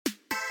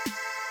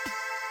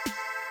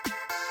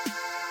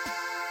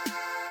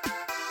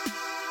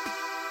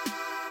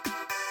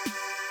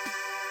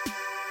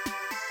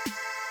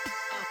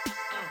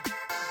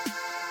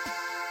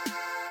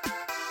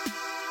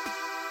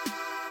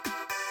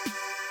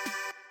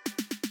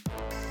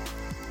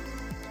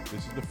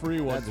This is the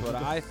free one. That's This what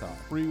is the I thought.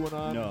 free one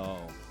on No.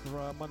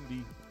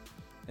 Monday.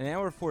 An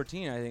hour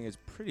 14, I think, is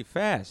pretty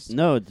fast.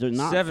 No, they're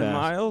not 7 fast.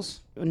 miles?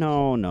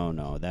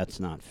 No. That's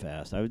not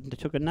fast. I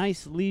took a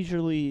nice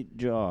leisurely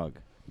jog.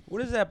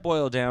 What does that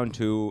boil down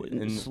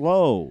to?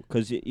 Slow,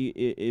 because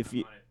if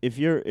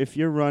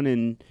you're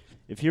running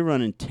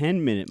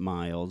 10-minute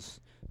miles,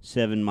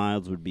 7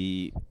 miles would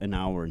be an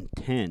hour and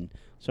 10.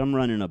 So I'm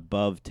running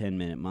above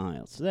 10-minute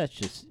miles. So that's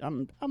just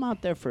I'm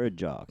out there for a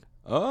jog.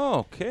 Oh,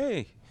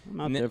 okay. I'm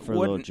out there for a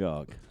little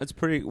jog. That's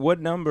pretty. What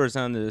number's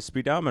on the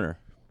speedometer?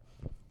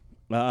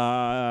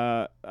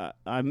 I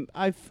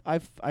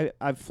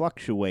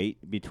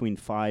fluctuate between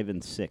 5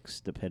 and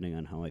 6 depending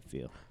on how I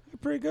feel. You're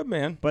pretty good,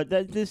 man. But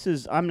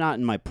I'm not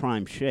in my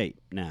prime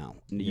shape now.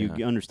 Yeah.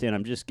 You understand?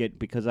 I'm just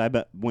because I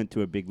went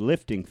through a big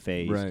lifting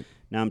phase. Right.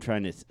 Now I'm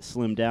trying to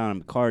slim down.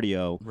 I'm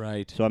cardio.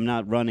 Right. So I'm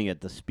not running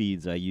at the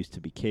speeds I used to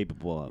be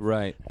capable of.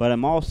 Right. But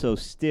I'm also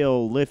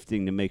still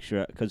lifting to make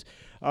sure, because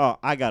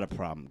I got a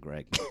problem,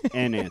 Greg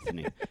and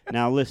Anthony.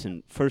 Now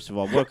listen, first of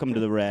all, welcome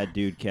to the Rad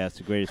Dude Cast,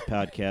 the greatest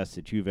podcast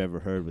that you've ever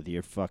heard with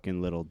your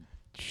fucking little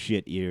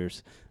shit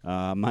ears.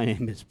 My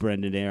name is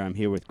Brendan Ayer. I'm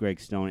here with Greg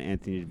Stone,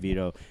 Anthony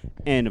DeVito,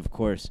 and of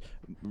course,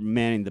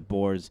 manning the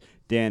boards,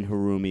 Dan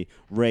Harumi.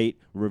 Rate,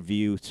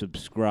 review,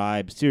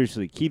 subscribe.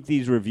 Seriously, keep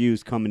these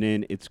reviews coming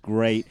in. It's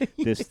great.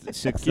 This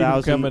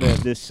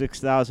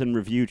 6,000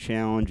 review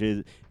challenge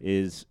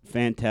is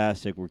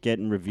fantastic. We're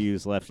getting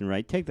reviews left and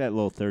right. Take that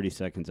little 30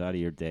 seconds out of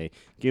your day.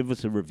 Give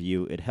us a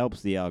review. It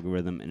helps the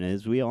algorithm. And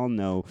as we all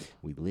know,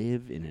 we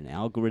live in an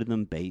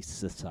algorithm-based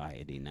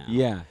society now.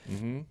 Yeah.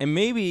 Mm-hmm. And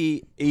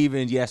maybe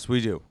even, yes, we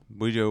do.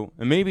 We do.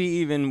 And maybe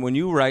even when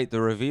you write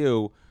the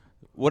review,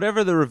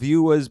 whatever the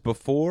review was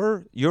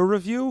before your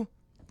review,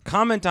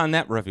 comment on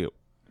that review.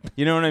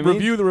 You know what I mean?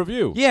 Review the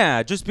review.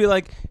 Yeah, just be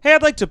like, hey,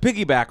 I'd like to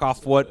piggyback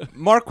off what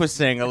Mark was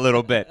saying a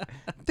little bit.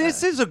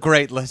 This is a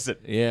great listen.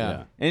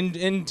 Yeah.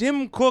 And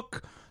Tim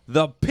Cook,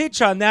 the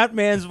pitch on that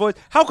man's voice,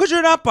 how could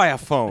you not buy a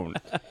phone?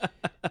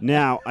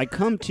 Now, I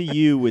come to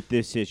you with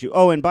this issue.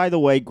 Oh, and by the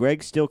way,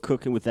 Greg's still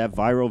cooking with that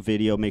viral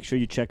video. Make sure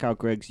you check out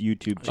Greg's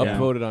YouTube channel.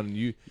 Upvoted on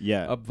you.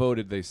 Yeah.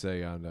 Upvoted, they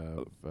say,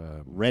 on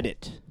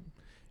Reddit.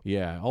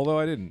 Yeah, although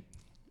I didn't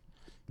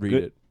read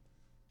Good. it.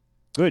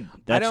 Good.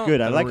 That's good.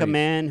 I don't like a read.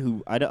 man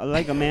who I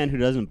like a man who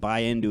doesn't buy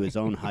into his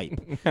own hype.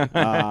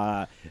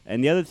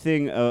 And the other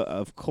thing,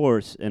 of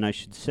course, and I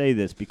should say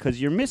this because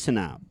you're missing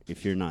out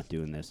if you're not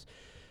doing this.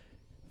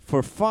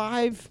 For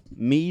 5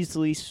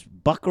 measly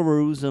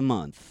buckaroos a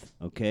month,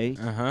 okay,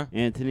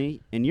 Anthony,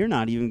 and you're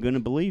not even going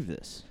to believe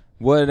this.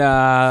 What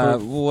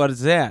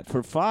is that?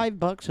 For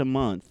 $5 a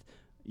month,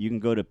 you can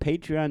go to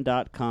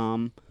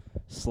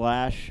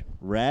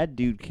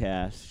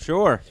patreon.com/raddudecast.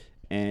 Sure.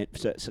 And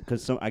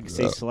because I can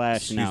say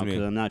slash now me.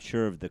 because I'm not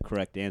sure of the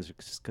correct answer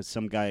because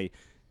some guy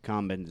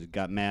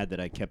got mad that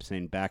I kept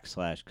saying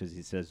backslash because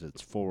he says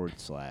it's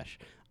 /.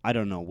 I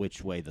don't know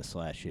which way the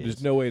slash is.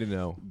 There's no way to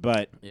know.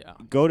 But Yeah.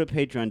 go to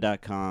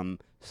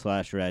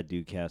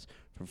patreon.com/raddudecast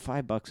for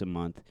 $5 a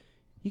month.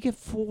 You get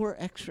 4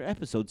 extra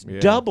episodes, Yeah.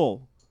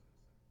 double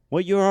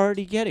what you're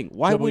already getting.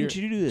 Why wouldn't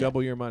you do that?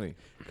 Double your money.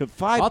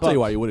 $5 I'll tell you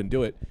why you wouldn't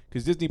do it.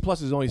 Because Disney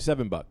Plus is only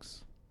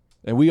 $7.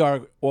 And we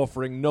are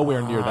offering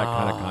nowhere near that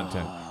kind of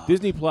content.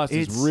 Disney Plus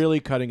is It's- really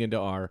cutting into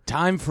our...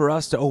 Time for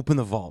us to open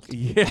the vault.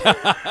 Yeah,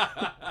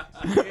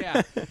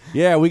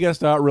 we got to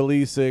start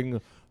releasing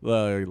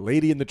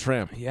Lady and the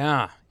Tramp.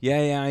 Yeah.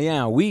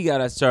 We got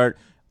to start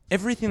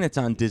everything that's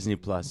on Disney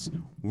Plus.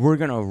 We're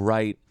going to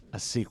write a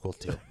sequel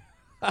to.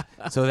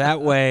 So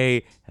that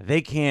way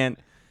they can't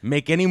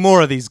make any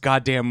more of these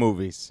goddamn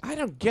movies. I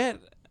don't get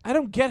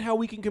how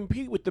we can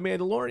compete with The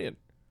Mandalorian.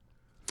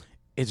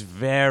 It's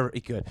very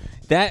good.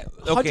 That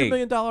okay.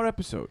 $100 million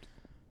episode.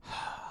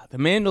 The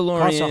Mandalorian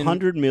Costs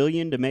 $100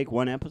 million to make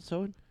one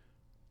episode.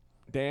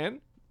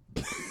 Dan?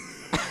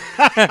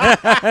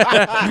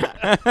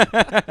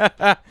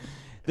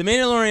 The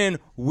Mandalorian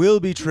will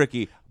be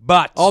tricky,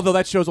 but Although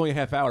that show's only a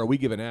half hour, we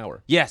give an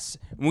hour. yes,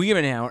 we give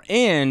it an hour,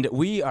 and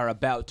we are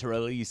about to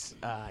release,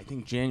 I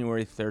think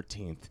January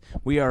 13th,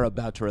 we are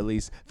about to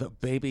release the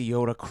Baby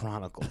Yoda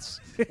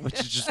Chronicles,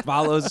 which just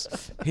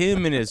follows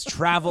him in his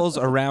travels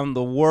around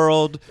the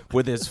world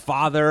with his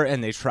father,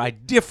 and they try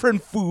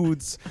different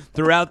foods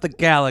throughout the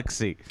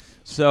galaxy.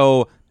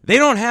 So they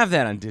don't have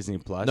that on Disney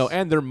Plus. No,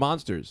 and they're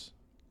monsters.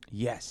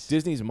 Yes.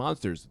 Disney's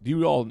monsters.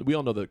 We all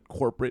know the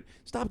corporate.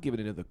 Stop giving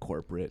into the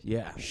corporate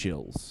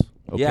shills.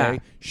 Okay? Yeah.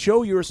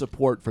 Show your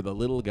support for the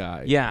little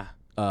guy. Yeah.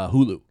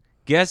 Hulu.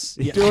 Guess.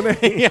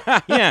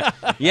 Yeah,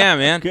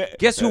 man.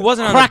 Guess who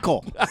wasn't on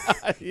Crackle.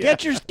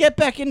 Get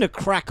back into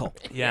Crackle.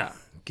 Yeah.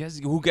 Guess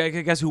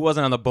who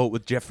wasn't on the boat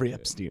with Jeffrey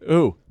Epstein?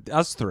 Ooh.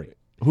 Us three.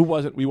 Who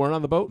wasn't? We weren't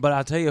on the boat? But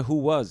I'll tell you who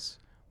was.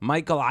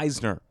 Michael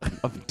Eisner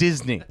of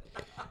Disney.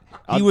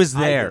 He was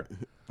there.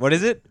 What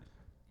is it?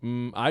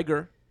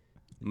 Iger.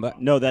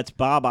 No, that's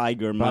Bob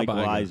Iger, Michael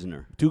Iger.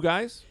 Eisner. 2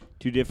 guys?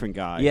 2 different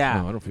guys.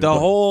 Yeah. No, I don't feel the bad.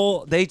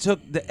 whole they took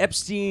the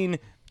Epstein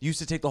used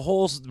to take the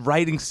whole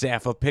writing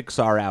staff of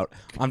Pixar out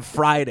on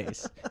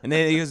Fridays, and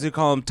they used to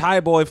call them Thai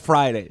Boy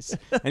Fridays.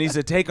 And he used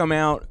to take them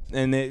out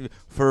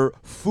for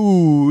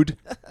food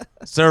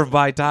served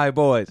by Thai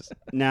boys.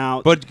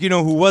 Now, But you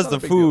know who was the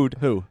food?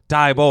 Who?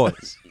 Thai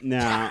boys.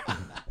 now,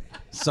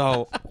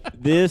 So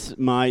this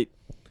might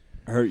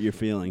hurt your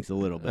feelings a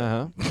little bit,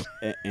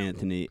 Uh-huh.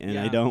 Anthony, and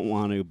I Yeah. don't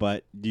want to.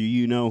 But do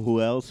you know who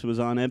else was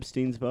on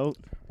Epstein's boat?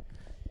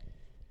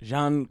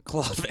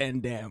 Jean-Claude Van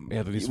Damme.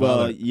 Anthony's Well,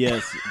 father.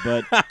 yes,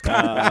 but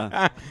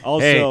also,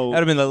 Hey, that'd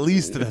have been the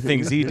least of the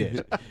things he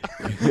did.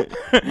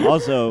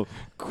 also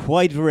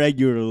quite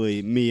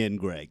regularly, me and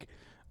Greg.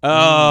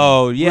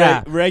 Oh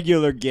yeah.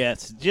 Regular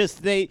guests.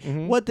 Just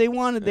what they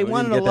wanted. They we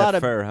wanted didn't a get lot that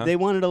of. fur, huh? They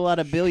wanted a lot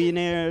of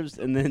billionaires,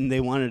 and then they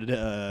wanted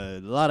a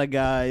lot of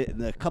guys,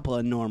 a couple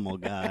of normal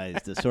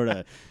guys to sort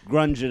of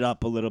grunge it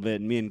up a little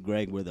bit. And me and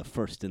Greg were the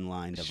first in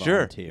line to Sure.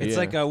 volunteer. It's Yeah.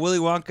 like a Willy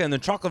Wonka and the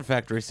Chocolate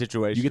Factory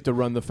situation. You get to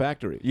run the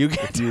factory. You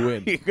get you to,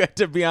 win. you get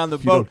to be on the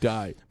If you don't boat.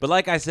 die. But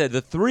like I said, the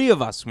three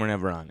of us were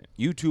never on it.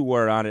 You two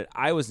were on it.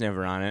 I was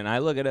never on it. And I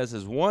look at us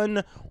as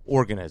one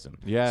organism.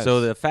 Yes. So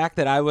the fact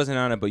that I wasn't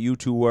on it, but you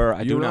two were, I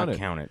You do were not on it.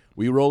 count it.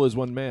 We roll as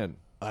one man.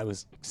 I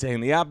was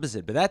saying the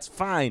opposite, but that's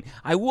fine.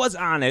 I was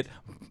on it.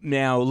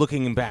 Now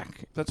looking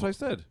back, That's what I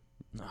said.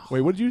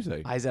 Wait, what did you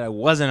say? I said I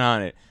wasn't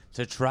on it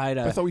to try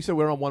to. I thought we said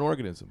we were on one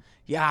organism.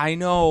 Yeah, I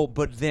know,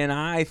 but then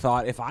I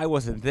thought if I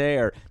wasn't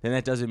there, then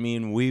that doesn't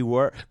mean we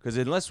were. Because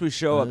unless we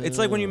show up, it's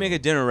like when you make a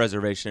dinner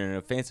reservation in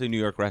a fancy New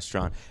York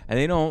restaurant, and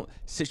they don't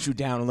sit you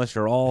down unless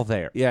you're all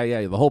there. Yeah,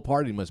 yeah. The whole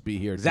party must be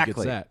here. Exactly. To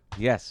get that.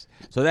 Yes.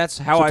 So that's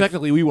how So I.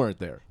 technically, we weren't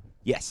there.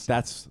 Yes.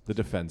 That's the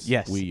defense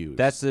Yes. we use.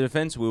 That's the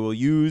defense we will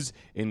use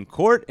in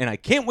court, and I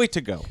can't wait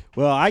to go.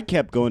 Well, I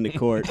kept going to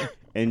court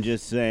and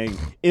just saying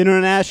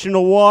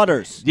international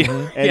waters. Yeah.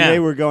 And Yeah. they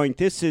were going,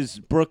 "This is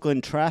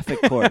Brooklyn Traffic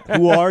Court.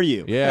 Who are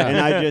you?" Yeah. And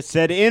I just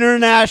said,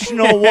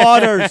 "International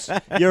waters,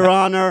 Your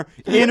Honor.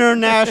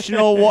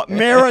 International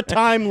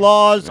maritime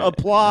laws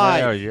apply."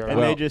 Yeah, you're and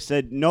right. they just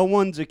said, "No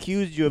one's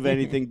accused you of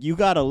anything. You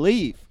got to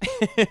leave."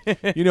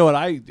 You know what?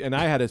 I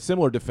had a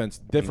similar defense,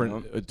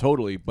 different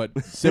totally, but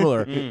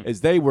similar,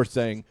 as they were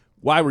saying,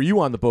 "Why were you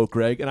on the boat,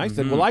 Greg?" And I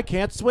said, "Well, I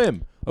can't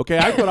swim. Okay,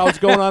 I thought I was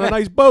going on a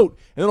nice boat."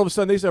 And then all of a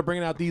sudden, they started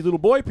bringing out these little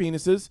boy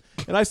penises,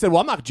 and I said,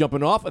 "Well, I'm not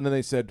jumping off." And then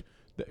they said,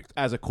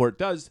 as a court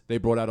does, they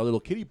brought out a little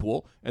kiddie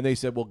pool, and they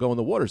said, "Well, go in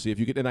the water, see if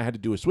you can." And I had to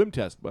do a swim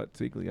test, but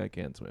secretly, I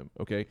can't swim.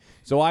 Okay,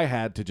 so I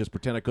had to just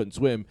pretend I couldn't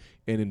swim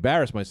and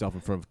embarrass myself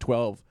in front of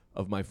 12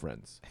 of my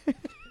friends.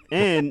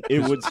 And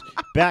it was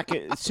back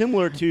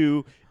similar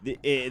to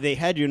they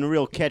had you in a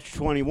real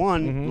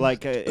catch-21,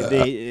 like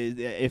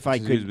if I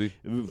Excuse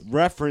could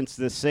reference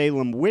the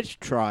Salem witch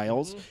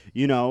trials,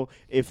 you know,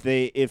 if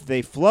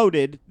they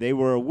floated, they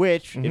were a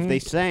witch. If they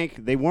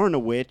sank, they weren't a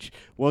witch.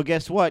 Well,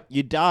 guess what?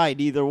 You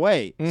died either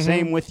way.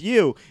 Same with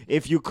you.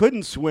 If you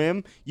couldn't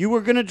swim, you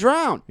were going to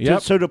drown.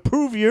 Yep. So to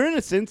prove your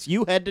innocence,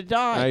 you had to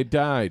die. I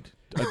died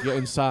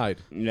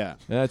inside. Yeah.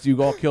 That's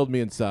you all killed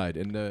me inside,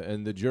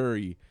 and the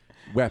jury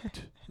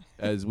wept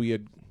as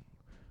we'd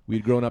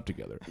grown up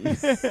together.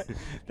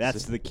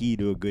 That's the key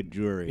to a good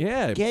jury.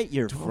 Yeah, Get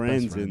your 12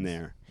 friends best in friends.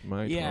 there.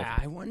 My Yeah, 12.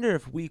 I wonder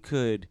if we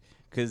could,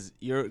 because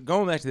you're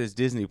going back to this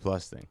Disney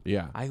Plus thing.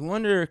 Yeah. I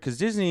wonder, because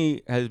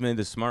Disney has made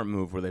the smart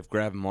move where they've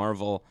grabbed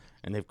Marvel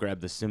and they've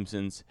grabbed The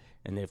Simpsons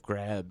and they've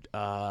grabbed,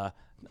 I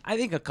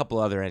think, a couple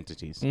other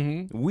entities.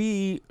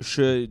 We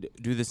should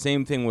do the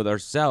same thing with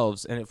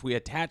ourselves, and if we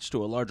attach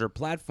to a larger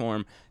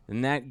platform,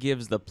 then that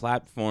gives the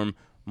platform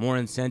more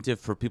incentive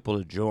for people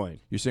to join.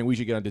 You're saying we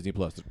should get on Disney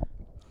Plus.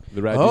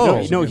 The Rad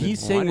Oh, Dude. No, I he's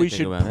didn't saying we think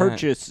should about that.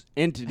 purchase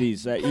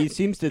entities. He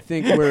seems to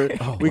think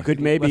we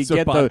could maybe Let's do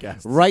get the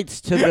podcasts. rights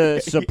to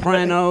the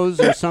Sopranos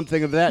or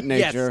something of that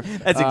nature.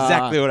 Yes, that's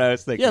exactly what I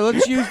was thinking. Yeah,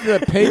 let's use the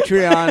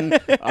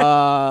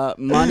Patreon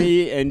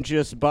money and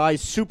just buy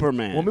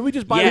Superman. Well, maybe we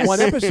just buy Yes.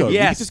 one episode.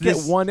 Yes, We could just get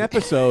this- one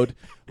episode.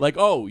 Like,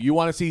 oh, you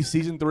want to see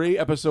season 3,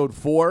 episode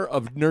 4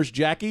 of Nurse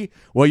Jackie?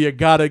 Well, you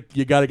gotta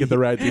get the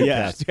Rad Dude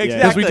Yes, cast.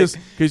 exactly.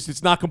 Because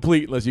it's not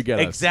complete unless you get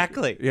us.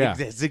 Exactly. Yeah.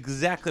 That's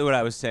exactly what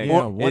I was saying.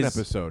 Yeah, one Is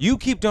episode. You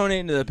keep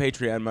donating to the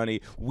Patreon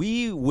money.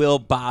 We will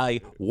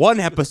buy one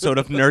episode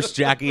of Nurse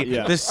Jackie.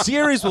 Yeah. The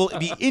series will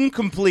be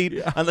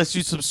incomplete unless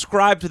you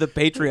subscribe to the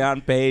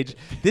Patreon page.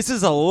 This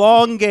is a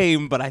long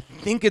game, but I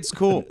think it's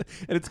cool.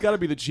 And it's got to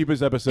be the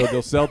cheapest episode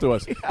they'll sell to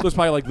us. So it's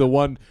probably like the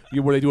one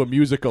where they do a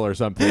musical or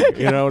something,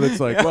 you know. And it's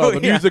like, well,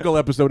 the yeah. musical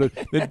episode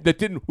that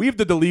didn't. We have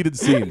the deleted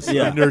scenes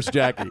of Nurse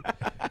Jackie.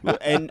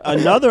 And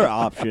another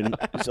option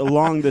is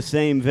along the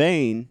same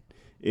vein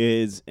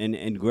is,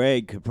 and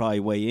Greg could probably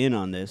weigh in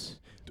on this.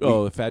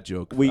 Oh, the fat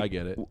joke. I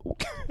get it.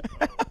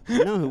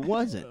 No, it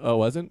wasn't. Oh,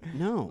 wasn't?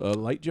 No, A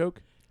light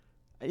joke?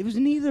 it was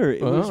neither.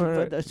 It Oh, was. all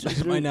right.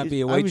 This might not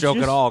be a I weight was joke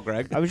just- at all,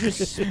 Greg. I was just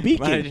Might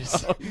speaking. have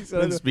just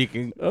been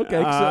speaking.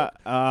 Okay,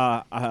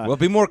 so We'll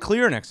be more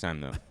clear next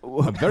time, though.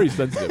 I'm very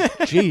sensitive.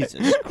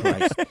 Jesus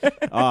Christ.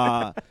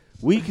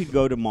 We could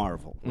go to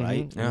Marvel,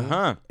 right?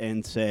 Uh-huh.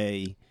 And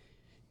say,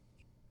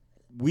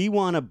 we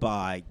want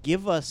to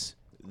give us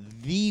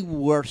the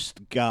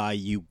worst guy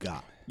you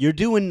got. You're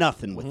doing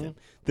nothing with him.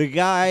 The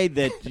guy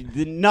that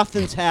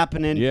nothing's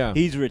happening. Yeah.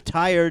 He's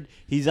retired.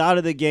 He's out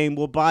of the game.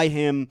 We'll buy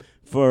him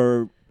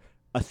for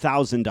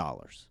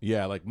 $1,000.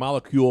 Yeah, like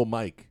Molecule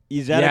Mike.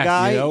 Is that Yes. a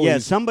guy? You know, yeah,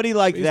 he's- somebody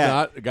like he's that.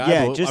 not a guy,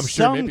 yeah, but just I'm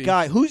sure some maybe-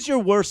 guy. Who's your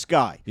worst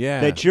guy?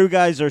 Yeah. That you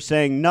guys are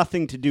saying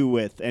nothing to do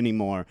with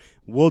anymore.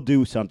 We'll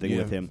do something Yeah.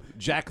 with him.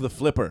 Jack the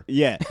Flipper.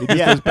 Yeah. He just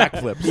does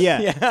backflips.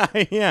 Yeah.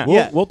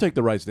 yeah. We'll take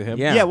the rights to him.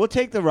 Yeah. Yeah, we'll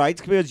take the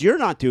rights because you're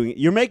not doing it.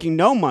 You're making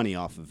no money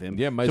off of him.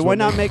 Yeah, might so as why well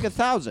not make make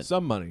 1,000?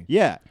 Some money.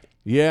 Yeah.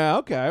 Yeah,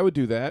 okay, I would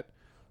do that.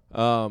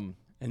 And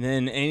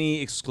then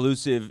any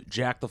exclusive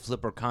Jack the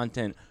Flipper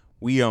content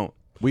we own.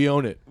 We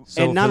own it.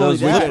 So And not for only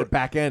those We that- get it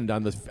back end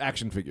on the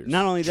action figures.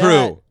 Not only that,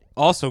 True.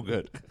 Also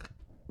good.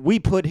 we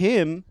put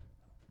him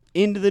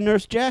into the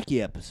Nurse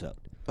Jackie episode.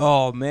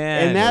 Oh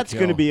man. And that's kill.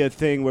 going to be a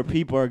thing where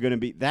people are going to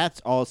be,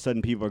 that's all of a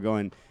sudden people are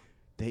going,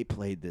 they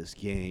played this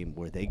game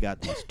where they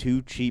got these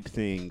two cheap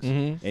things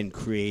and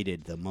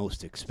created the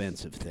most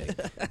expensive thing.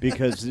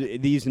 Because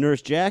these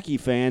Nurse Jackie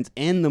fans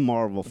and the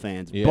Marvel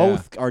fans Yeah.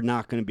 both are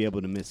not going to be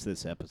able to miss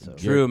this episode.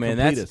 True, man.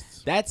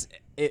 completists. That's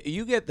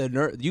you get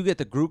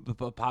the group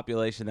of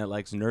population that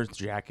likes Nurse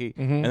Jackie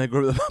and the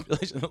group of the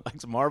population that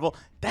likes Marvel.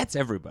 That's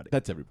everybody.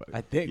 That's everybody. I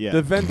think. Yeah.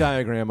 The Venn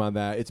diagram on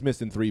that, it's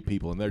missing 3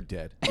 people, and they're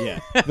dead. Yeah.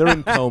 They're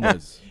in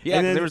comas. Yeah,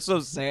 And 'cause then- they were so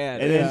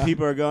sad. And then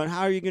people are going,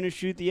 how are you going to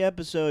shoot the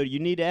episode? You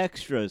need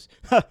extras.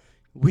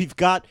 We've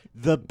got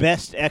the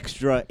best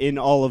extra in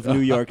all of New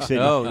York City.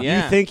 Oh,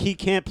 yeah. You think he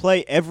can't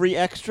play every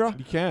extra?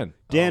 You can.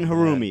 Dan Oh,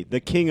 Harumi, the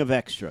king of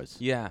extras.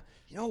 Yeah.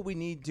 You know what we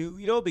need to?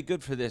 You know what would be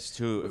good for this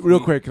too? If Real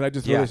we- quick, can I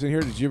just throw Yeah. this in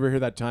here? Did you ever hear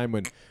that time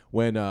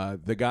when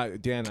the guy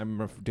Dan? I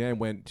remember Dan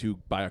went to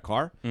buy a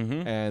car,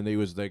 and he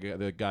was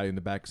the guy in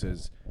the back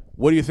says,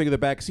 "What do you think of the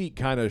back seat?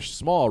 Kind of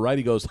small, right?"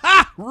 He goes,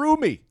 "Ha,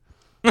 roomy."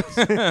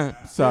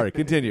 Sorry,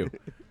 continue.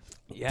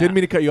 Yeah. Didn't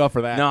mean to cut you off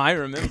for that. No, I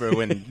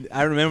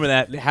remember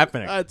that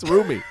happening. It's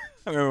roomy.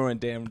 I remember when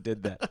Dan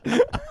did that.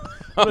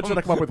 I'm gonna try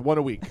to come up with one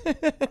a week.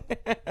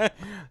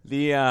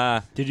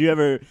 The Did you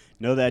ever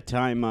know that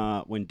time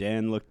when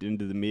Dan looked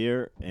into the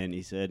mirror and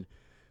he said,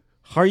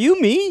 "Are you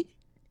me?"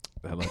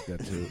 I like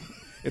that too.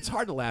 It's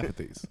hard to laugh at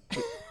these,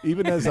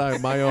 even as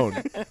I'm my own.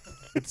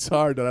 It's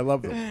hard, and I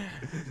love them.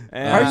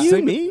 Are you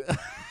sing- me?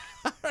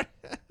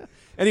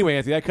 Anyway,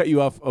 Anthony, I cut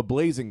you off. A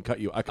blazing cut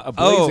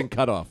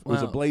off. It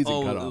was a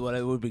blazing cut off. What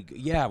it would be,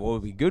 what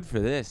would be good for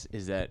this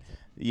is that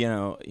you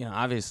know,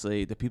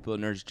 obviously the people at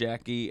Nurse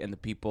Jackie and the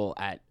people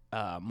at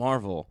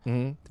Marvel,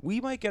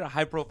 we might get a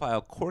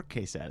high-profile court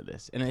case out of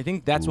this, and I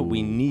think that's what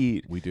we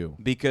need. We do.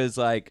 Because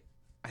I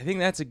think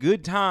that's a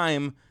good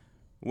time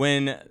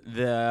when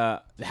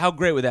how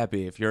great would that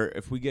be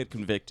if we get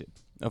convicted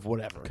of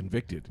whatever?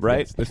 Convicted,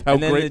 Right? Yes. How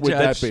And then great the would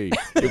that judge- be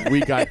if we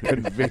got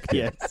convicted?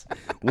 Yes.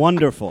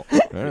 Wonderful.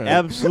 right.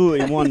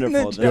 Absolutely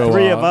wonderful. The Go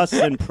three of on. us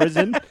in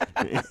prison.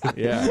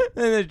 Yeah.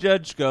 And the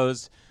judge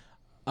goes,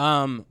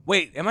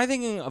 wait, am I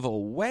thinking of a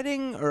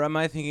wedding or am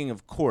I thinking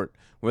of court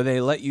where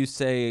they let you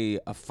say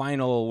a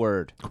final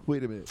word?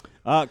 Wait a minute.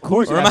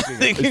 Court. Or am I asking it?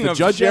 thinking Is the of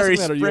judge Jerry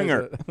asking that, or you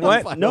Springer? guys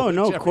are- What? No,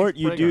 Jerry court.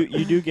 You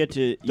Springer. do get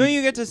to. Don't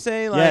you get to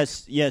say like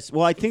Yes.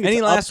 Well, I think any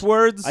it's last up,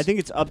 words? I think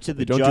it's up to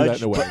the Don't do judge.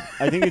 that in a but wedding.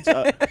 I think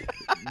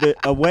it's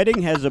a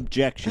wedding has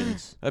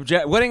objections.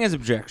 Wedding has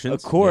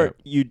objections. A court,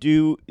 you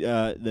do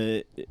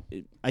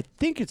I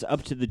think it's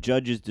up to the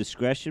judge's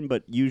discretion,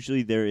 but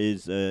usually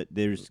there's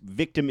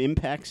victim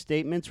impact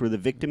statements where the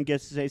victim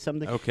gets to say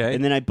something. Okay.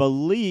 And then I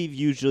believe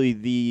usually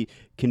the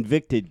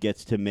convicted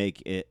gets to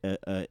make a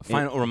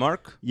Final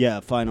remark.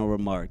 a final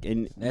remark.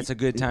 And That's a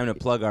good time to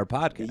plug our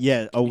podcast.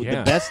 yeah, Yeah.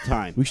 the best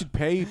time. We should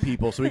pay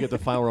people so we get the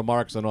final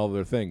remarks on all of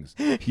their things.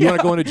 You want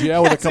to go into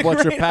jail with a couple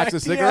extra packs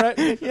of cigarette?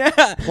 Yeah.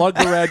 Plug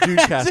the Rad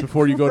Dudecast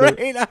before you go great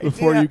to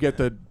before idea. you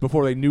get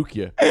before they nuke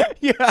you.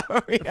 Yeah.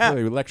 Before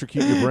they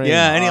electrocute your brain.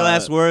 Yeah. Any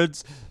last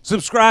words?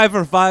 Subscribe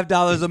for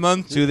 $5 a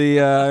month to the.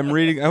 I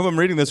hope I'm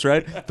reading this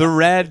right. The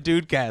Rad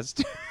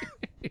Dudecast.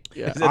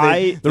 Yeah.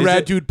 I The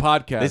Rad Dude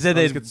Podcast. They said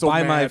I they'd just get so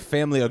buy my mad.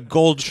 family a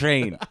gold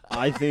chain.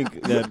 I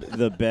think that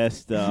the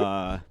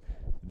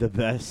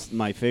best,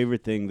 my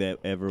favorite thing that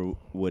ever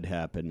would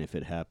happen if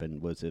it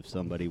happened was if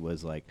somebody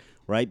was like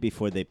right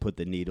before they put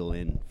the needle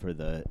in for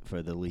the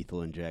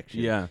lethal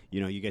injection. Yeah.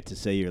 You know, you get to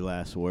say your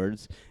last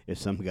words. If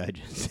some guy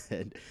just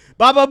said,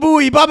 "Baba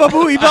Booey, Baba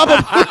Booey, Baba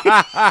Booey,"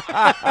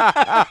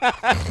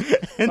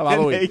 and Baba then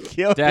Booey. they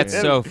killed That's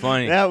him, so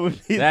funny. That would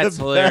be That's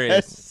the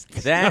hilarious. best.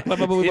 That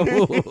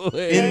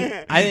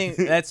I think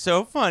that's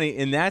so funny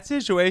in that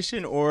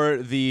situation or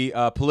the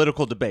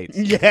political debates.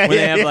 Yeah, when they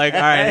yeah, have like, yeah.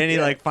 all right, any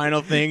like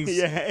final things.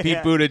 Yeah, Pete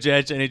yeah.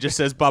 Buttigieg, and he just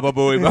says Baba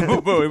Booey,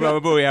 Baba Booey, Baba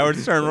Booey. Howard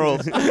Stern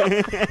rules.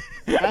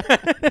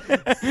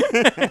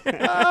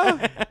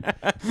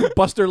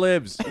 Buster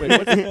Lives. Wait,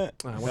 what's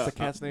the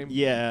cat's name?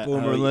 Yeah,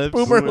 Boomer lives.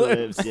 Boomer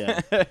lives.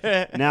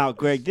 Yeah. Now,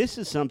 Greg, this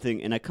is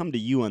something, and I come to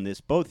you on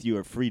this. Both you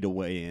are free to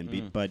weigh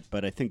in,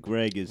 but I think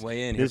Greg is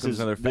Weigh in. Here This comes is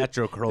another fat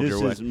joke curled This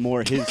your way. is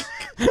more his.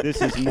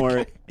 This is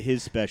more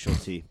his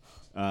specialty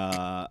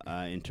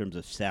in terms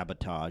of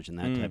sabotage and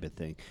that type of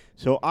thing.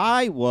 So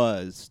I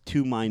was,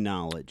 to my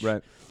knowledge,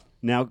 Right.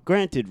 Now,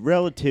 granted,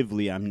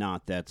 relatively, I'm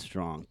not that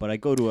strong, but I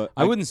go to a.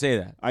 I wouldn't say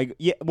that.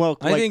 Well,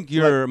 I think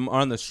you're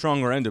on the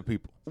stronger end of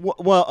people.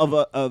 well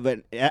of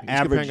an He's average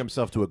comparing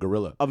himself to a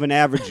gorilla. of an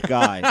average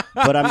guy,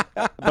 but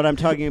I'm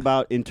talking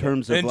about in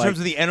terms of In terms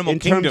of the animal in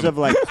terms kingdom. of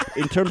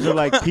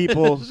like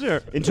people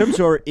Sure. in terms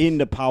who are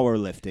into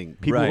powerlifting.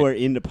 People who Right. are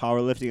into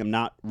powerlifting, I'm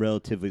not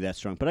relatively that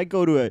strong, but I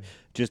go to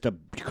just a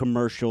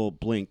commercial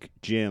Blink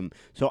gym.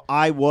 So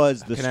I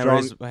was the Can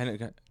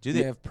strong. do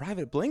they have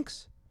private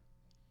blinks?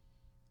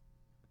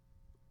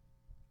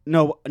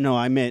 No,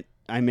 I meant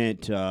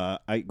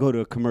I go to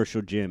a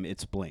commercial gym.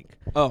 It's Blink.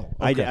 Oh,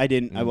 okay. I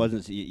didn't. I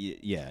wasn't.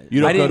 Yeah.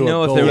 You don't I go didn't to a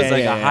know if gold- there was Yeah,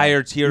 like yeah, a yeah.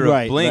 higher tier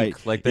Right, of Blink,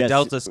 right. like the Yes,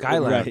 Delta Sky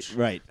Lounge.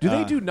 Right. Do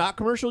they do not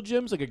commercial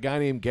gyms like a guy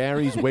named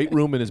Gary's weight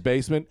room in his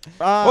basement?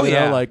 Oh, You know,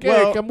 yeah. like,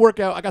 Well- hey, come work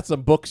out. I got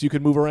some books you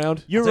can move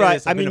around. You're I'll tell you right.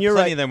 this, I I've been mean, to you're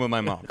plenty right. of them with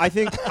my mom. I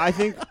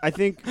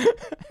think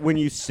when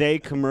you say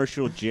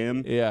commercial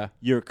gym, Yeah.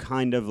 you're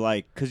kind of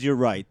like, because you're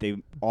right,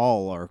 they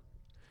all are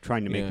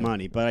trying to make Yeah.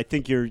 money, but I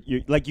think you're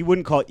like, you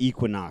wouldn't call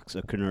Equinox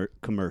a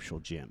commercial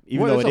gym,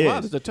 even Well, though there's it a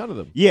lot. is. There's a ton of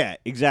them. Yeah,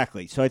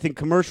 exactly. So I think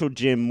commercial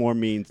gym more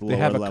means lower They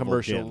have a level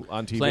commercial gym.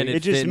 on TV. Planet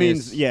It just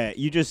Fitness.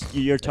 means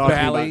you're talking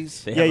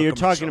Bally's. They about have a you're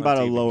commercial talking about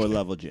on a TV. lower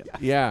level gym.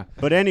 Yeah.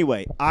 But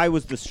anyway, I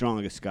was the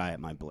strongest guy at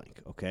my Blink.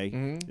 Okay,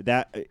 Mhm.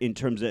 that in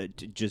terms of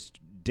just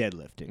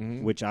deadlifting,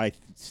 Mhm. which I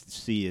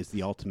see as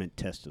the ultimate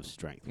test of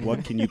strength.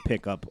 What can you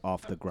pick up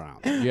off the ground?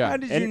 Yeah. How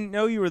did And- you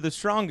know you were the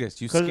strongest?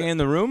 You 'Cause- scanned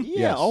the room? Yeah,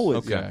 Yes. always.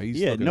 Okay, he's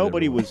Yeah, looking at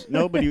nobody everyone.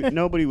 was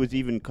nobody was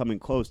even coming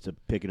close to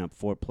picking up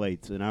 4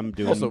 plates, and I'm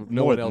doing Also,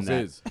 no more one than else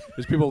that. is.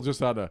 There's people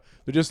just on they're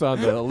just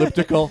on the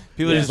elliptical.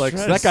 People are It's just like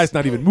trying that to guy's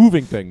not even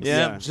moving things.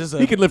 Yeah. just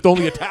He can lift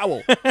only a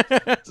towel. a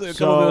couple people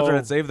So-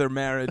 trying to save their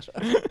marriage.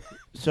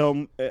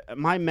 So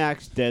my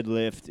max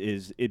deadlift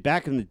is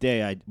back in the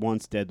day. I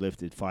once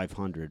deadlifted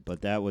 500,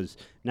 but that was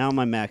now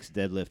my max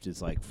deadlift is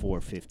like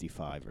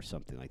 455 or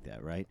something like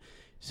that, right?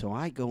 So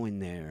I go in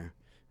there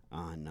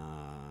on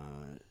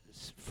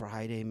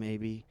Friday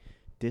maybe.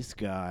 This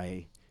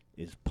guy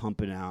is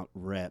pumping out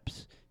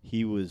reps.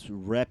 He was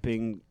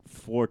repping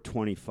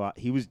 425.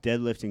 He was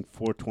deadlifting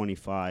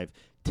 425,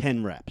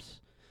 10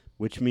 reps,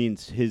 which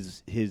means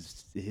his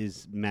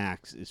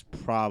max is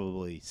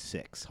probably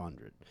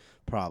 600.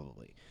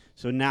 Probably.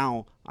 So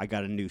now I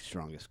got a new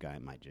strongest guy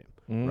in my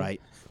gym,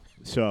 right?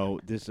 So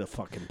this is a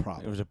fucking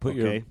problem. It was to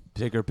okay?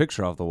 take your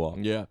picture off the wall.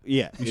 Yeah.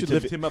 Yeah. You should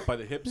lift him up by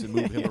the hips and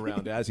move him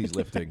around as he's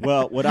lifting.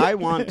 Well, what I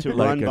want to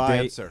like run a by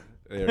dancer.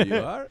 There you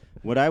are.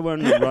 what I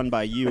want to run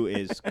by you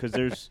is because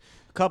there's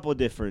a couple of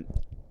different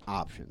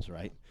options,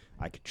 right?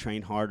 I could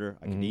train harder,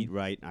 I could eat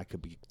right, and I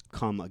could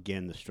become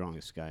again the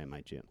strongest guy in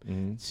my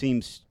gym.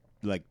 Seems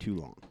like too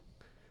long.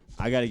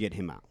 I got to get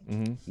him out.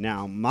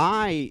 Now,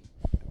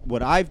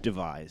 what I've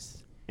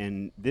devised,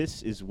 and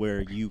this is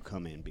where you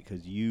come in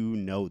because you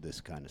know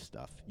this kind of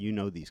stuff. You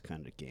know these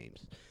kind of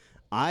games.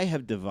 I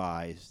have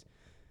devised,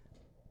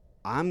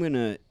 I'm going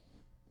to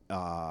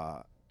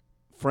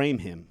frame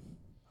him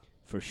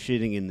for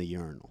shitting in the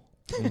urinal.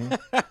 Yeah,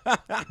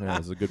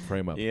 that's a good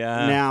frame up.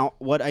 Yeah. Now,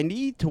 what I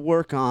need to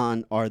work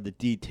on are the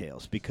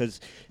details because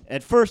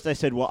at first I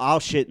said, well, I'll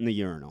shit in the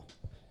urinal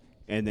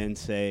and then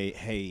say,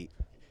 hey,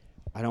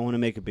 I don't want to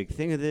make a big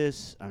thing of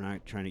this. I'm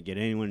not trying to get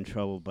anyone in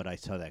trouble, but I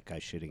saw that guy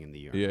shitting in the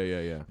urinal.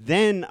 Yeah.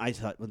 Then I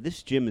thought, well,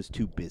 this gym is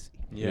too busy.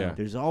 Yeah.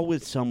 There's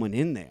always someone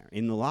in there,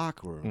 in the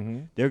locker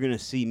room. They're going to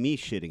see me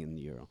shitting in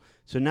the urinal.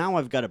 So now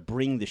I've got to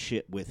bring the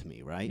shit with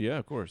me, right? Yeah,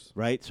 of course.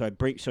 Right? So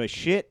I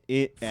shit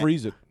it.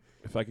 Freeze it.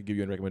 If I could give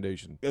you a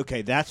recommendation.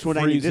 Okay, that's what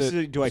I need.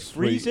 Freeze Do I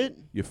freeze it?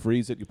 You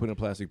freeze it. You put it in a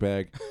plastic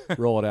bag.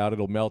 Roll it out.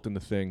 It'll melt in the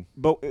thing.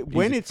 But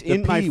when Easy. it's the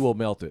in my pee will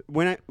melt it.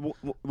 when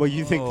well,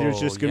 you think there's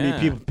just going to yeah.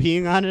 be people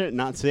peeing on it and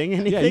not saying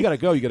anything? Yeah, you gotta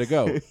go. You gotta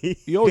go.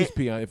 You always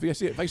pee on it.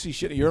 If I see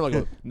shit in your urinal,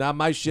 I go, not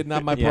my shit,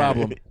 not my Yeah.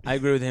 problem. I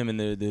agree with him. And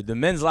the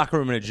men's locker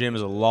room in a gym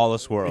is a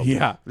lawless world.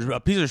 Yeah.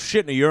 A piece of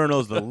shit in a urinal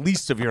is the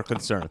least of your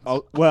concerns.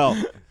 Oh,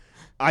 well,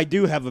 I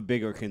do have a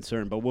bigger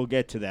concern, but we'll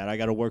get to that. I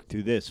got to work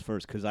through this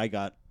first because I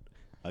got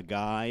a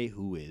guy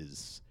who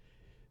is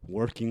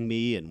working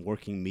me and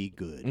working me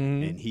good,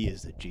 and he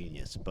is a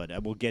genius. But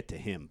we'll get to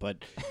him. But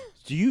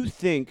do you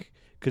think?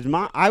 Because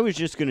I was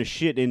just gonna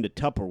shit into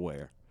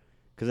Tupperware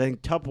because I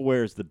think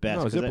Tupperware is the best.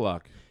 No, 'cause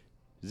Ziploc.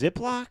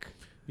 Ziploc?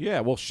 Yeah,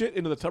 well, shit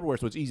into the Tupperware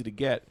so it's easy to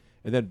get,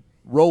 and then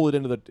roll it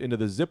into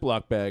the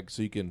Ziploc bag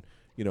so you can,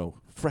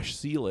 fresh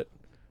seal it,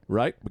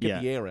 right? But get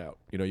Yeah. the air out.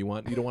 You don't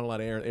want a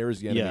lot of air. Air is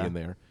the enemy Yeah. in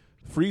there.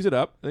 Freeze it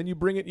up, then you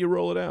bring it, and you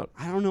roll it out.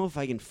 I don't know if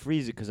I can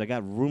freeze it because I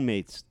got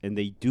roommates and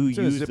they do It's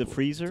in a use the Ziploc-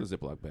 freezer. It's a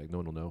Ziploc bag. No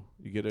one will know.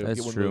 You get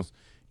That's one true. Of those.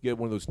 You get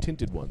one of those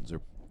tinted ones,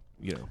 or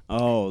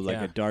Oh, like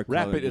Yeah. a dark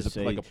wrap color it to as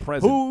say, like a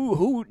present.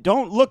 Who?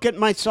 Don't look at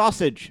my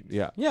sausage.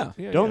 Yeah. Yeah.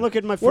 Don't look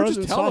at my Or frozen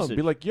just tell sausage. them,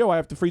 be like, "Yo, I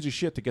have to freeze your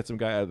shit to get some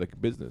guy out of the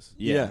business."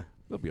 Yeah.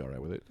 They'll be all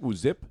right with it. Ooh,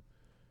 Zip.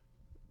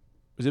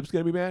 Zip's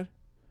gonna be mad.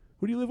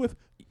 Who do you live with?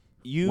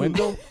 You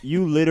Wendell?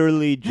 you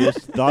literally just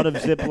thought of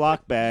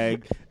Ziploc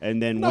bag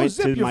and then No, went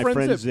Zip, to your my friend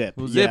friend Zip. Zip.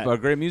 Well, Yeah. Zip, our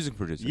great music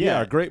producer. Yeah.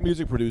 Our great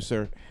music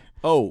producer.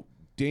 Oh,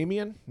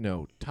 Damien?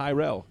 No,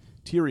 Tyrell.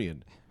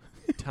 Tyrion.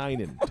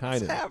 Tynan.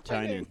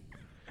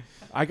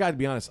 I got to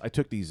be honest. I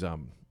took these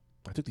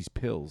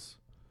pills.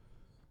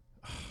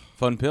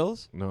 Fun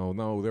pills?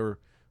 No,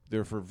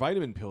 they're for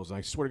vitamin pills. And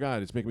I swear to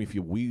God, it's making me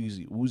feel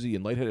woozy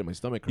and lightheaded. My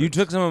stomach hurts. You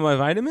took some of my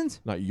vitamins?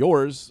 Not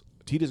yours.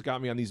 Tita's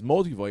got me on these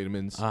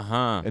multivitamins.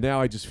 Uh-huh. And now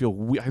I just feel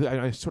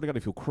I swear to God, I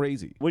feel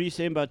crazy. What are you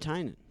saying about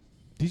Tynan?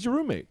 He's your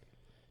roommate.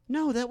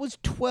 No, that was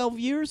 12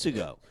 years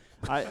ago.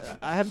 I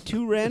have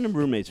 2 random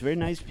roommates, very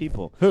nice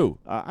people. Who?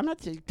 I'm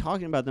not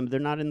talking about them. They're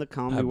not in the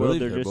comedy I world. believe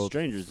They're they're just both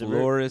strangers.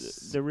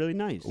 florists. They're really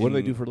nice. What do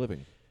they do for a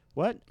living?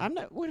 What?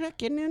 We're not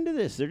getting into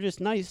this. They're just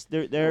nice.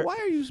 They're Why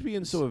are you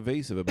being so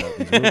evasive about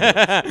these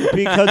roommates?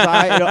 because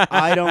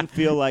I don't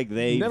feel like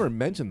they You never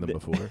mentioned them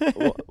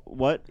before.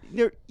 What?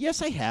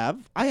 Yes, I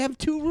have. I have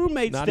 2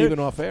 roommates. Not even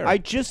off air. I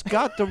just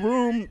got the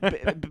room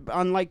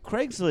on like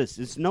Craigslist.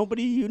 It's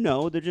nobody you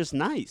know. They're just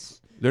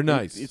nice. They're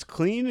nice. It's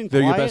clean and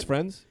They're quiet. your best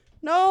friends?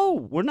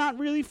 No, we're not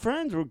really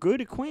friends. We're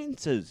good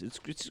acquaintances.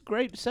 It's a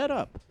great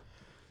setup.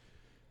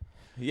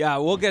 Yeah,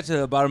 we'll get to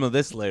the bottom of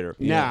this later.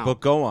 Now- But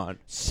go on.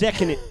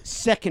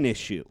 Second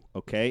issue,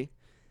 okay?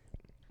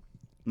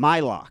 My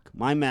lock,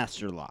 my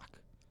master lock,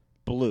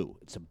 blue.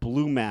 It's a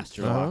blue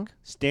master lock,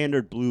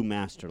 standard blue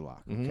master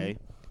lock, okay?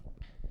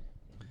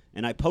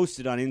 And I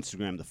posted on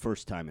Instagram the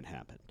first time it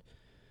happened.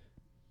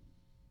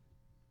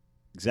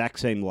 Exact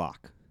same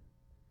lock.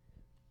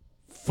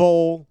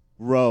 Full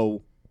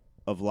row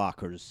of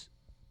lockers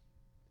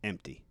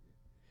empty.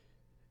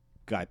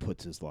 Guy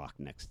puts his lock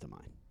next to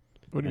mine.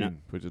 What do you And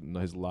mean?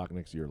 Put his lock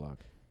next to your lock.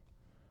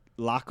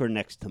 Locker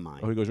next to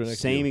mine. Oh, he goes right next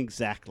to Same you.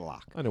 exact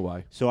lock. I know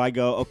why. So I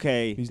go,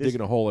 okay. He's this-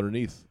 digging a hole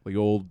underneath, like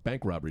old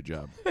bank robbery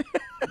job.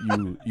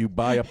 you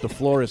buy up the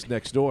florist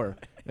next door,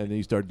 and then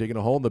you start digging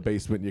a hole in the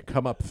basement, and you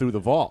come up through the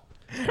vault.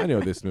 I know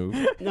this move.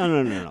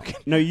 No.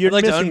 No, you're I'd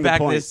like to missing unpack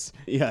the point. this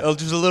Yeah.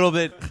 just a little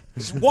bit.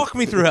 Just walk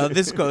me through how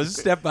this goes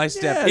step by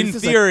step. Yeah, In this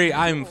is theory,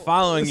 I'm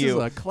following This you.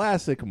 is a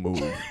classic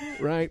move,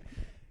 right?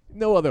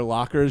 No other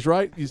lockers,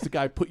 right? He's the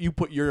guy put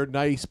your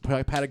nice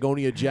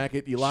Patagonia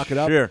jacket, you lock it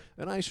up, Sure.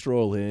 and I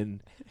stroll in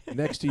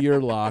next to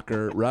your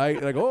locker, right?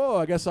 And I go,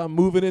 I guess I'm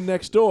moving in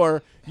next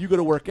door. You go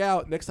to work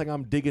out. Next thing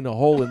I'm digging a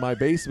hole in my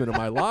basement of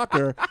my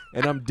locker,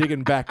 and I'm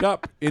digging back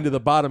up into the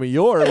bottom of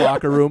your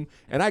locker room,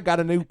 and I got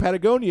a new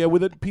Patagonia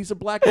with a piece of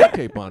black duct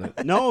tape on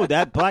it. No,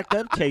 that black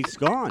duct tape's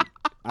gone.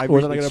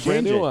 Or then I got a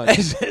brand new one.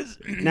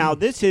 Now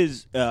this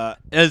is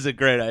That's a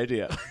great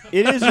idea.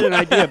 it is an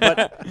idea,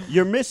 but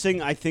you're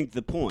missing, I think,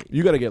 the point.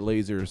 You got to get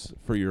lasers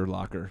for your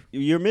locker.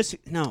 You're missing.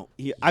 No,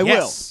 I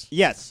Yes. will.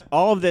 Yes,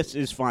 all of this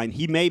is fine.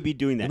 He may be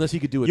doing that, Unless he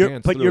could do a You're-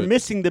 dance But through you're it.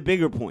 missing the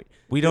bigger point.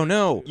 We don't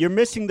know. You're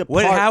missing the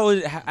What? part. How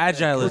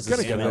agile is We're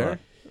this gonna get fella? there.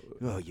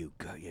 Oh, you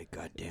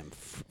goddamn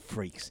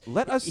freaks.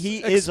 Let us He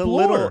explore. is a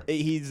little.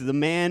 He's the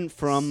man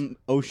from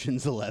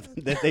Ocean's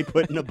 11 that they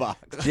put in a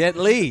box. Jet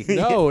Li.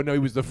 No, he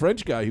was the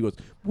French guy. He goes,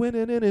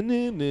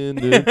 and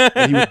he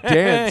would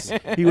dance.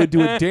 He would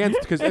do a dance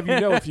because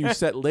if you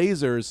set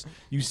lasers,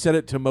 you set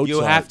it to Mozart.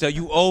 You have to.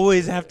 You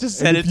always have to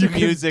set And it if you to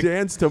music. can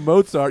dance to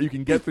Mozart, you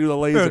can get through the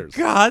For lasers.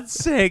 God's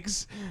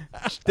sakes,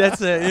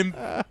 that's an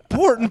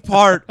important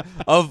part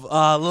of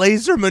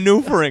laser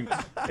maneuvering.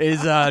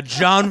 Is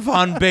John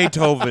von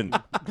Beethoven?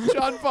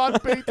 John von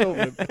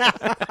Beethoven.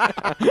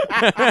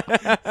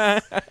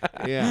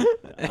 Yeah.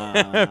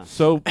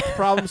 So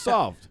problem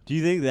solved. Do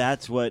you think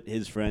that's what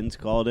his friends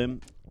called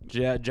him?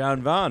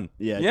 John Von.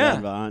 Yeah, Yeah.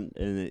 John Von,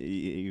 and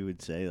you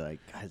would say like,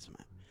 guys,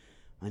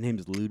 my name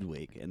is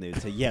Ludwig, and they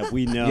would say, yeah,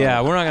 we know.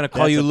 Yeah, we're not gonna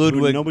call you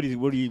Ludwig. Nobody's.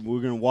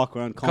 We're gonna walk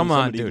around calling Come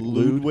on, somebody dude.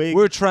 Ludwig.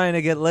 We're trying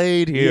to get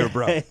laid here, yeah,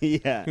 bro.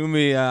 Yeah. To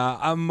me,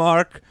 I'm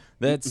Mark.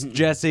 That's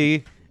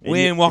Jesse. And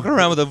We you- ain't walking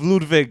around with a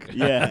Ludwig.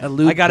 Yeah.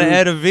 I got to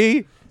add a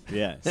V.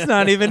 Yeah. It's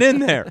not even in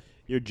there.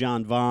 You're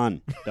John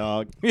Von,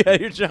 dog. Yeah,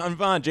 you're John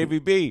Von,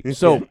 JVB.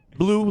 So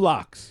blue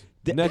locks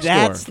next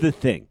That's door. the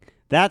thing.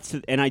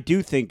 And I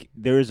do think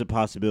there is a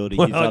possibility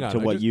Well, he's hang up on, to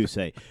I what just- you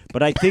say.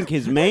 But I think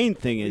his main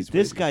thing is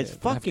this guy's I've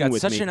fucking got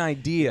with such me an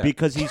idea.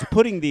 because he's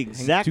putting the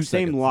exact 2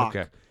 same seconds. lock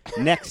Okay.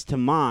 next to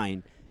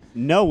mine,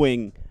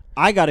 knowing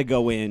I got to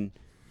go in.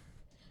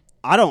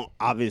 I don't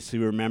obviously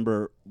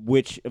remember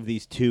which of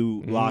these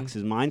 2 locks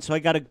is mine, so I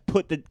got to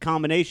put the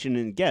combination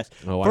and guess.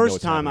 Oh, I know First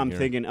what's time I'm happening here.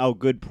 thinking, oh,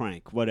 good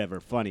prank, whatever,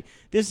 funny.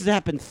 This has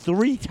happened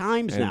 3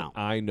 times And now.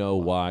 I know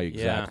why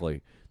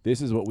exactly. This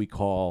is what we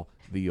call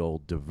the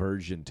old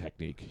diversion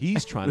technique.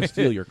 He's trying to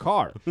steal your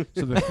car.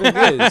 So the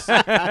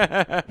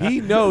thing is,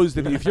 he knows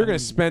that if you're going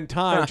to spend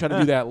time trying to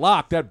do that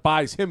lock, that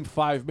buys him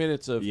 5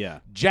 minutes of Yeah.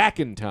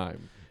 jacking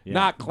time. Yeah.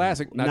 Not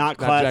classic, Not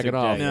classic jacking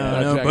off. jacking. No,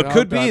 Not no, jacking but off,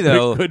 could be but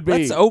though. Could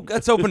be.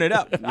 Let's open it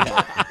up.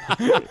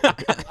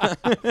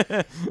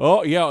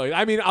 Oh yeah,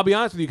 I mean, I'll be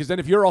honest with you, because then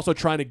if you're also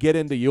trying to get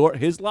into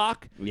his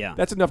lock, Yeah.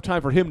 that's enough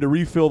time for him to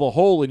refill the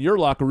hole in your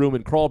locker room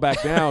and crawl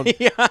back down.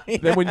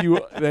 Then when you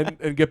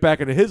and get back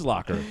into his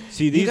locker.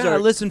 See, You these gotta are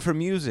listen for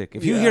music.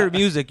 If you hear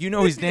music, you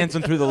know he's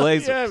dancing through the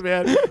lasers. Yeah,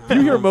 man. If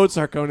you hear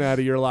Mozart coming out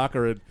of your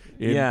locker in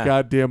Yeah.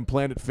 goddamn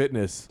Planet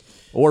Fitness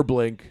or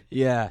Blink,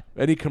 Yeah.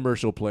 any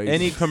commercial place,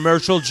 Any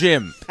commercial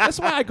gym. that's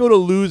why I go to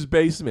Lou's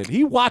basement.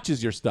 He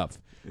watches your stuff.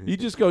 He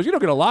just goes, "You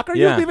don't get a locker.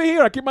 Yeah. You leave it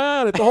here. I keep my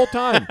eye on it the whole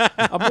time.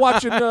 I'm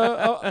watching.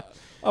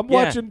 I'm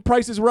watching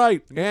Price is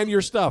Right and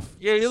your stuff.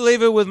 Yeah, you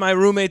leave it with my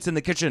roommates in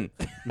the kitchen.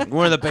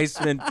 We're in the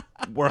basement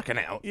working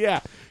out. Yeah,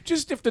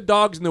 just if the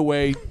dog's in the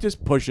way,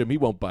 just push him. He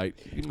won't bite.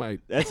 He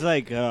might. That's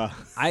like Yes,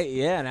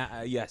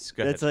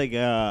 go that's ahead.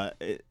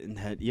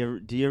 like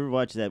do you ever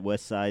watch that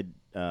West Side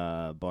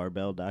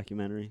Barbell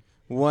documentary?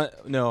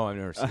 What? No, I've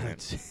never seen it.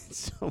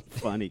 It's so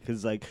funny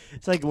because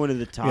it's like one of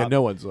the top. Yeah,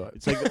 no one saw it.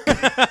 It's like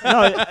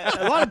no,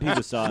 a lot of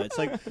people saw it. It's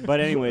like,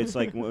 but anyway, it's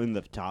like one of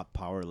the top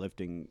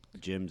powerlifting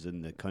gyms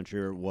in the country,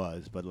 or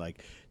was. But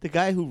like the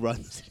guy who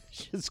runs it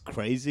is just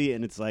crazy,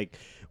 and it's like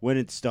when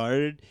it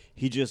started,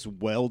 he just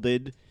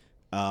welded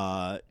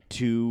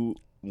 2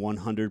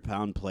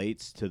 100-pound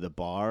plates to the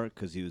bar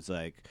because he was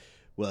like,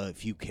 well,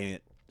 if you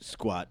can't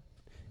squat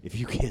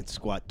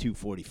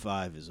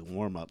 245 as a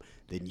warm up,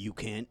 then you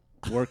can't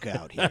work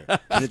out here.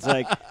 And it's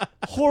like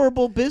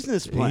horrible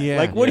business plan. Yeah.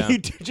 Like, what Yeah. do you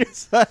do?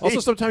 Just like, Also,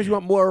 sometimes you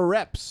want more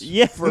reps.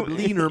 yeah, for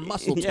leaner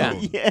muscle Yeah.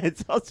 tone. Yeah,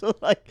 it's also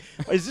like,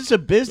 is this a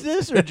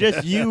business or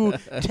just you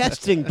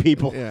testing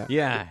people? Yeah.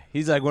 Yeah,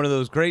 he's like one of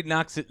those great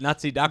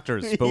Nazi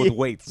doctors, but with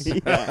weights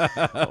Yeah.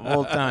 of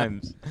all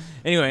times.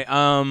 Anyway,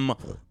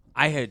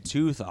 I had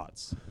two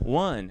thoughts.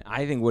 One,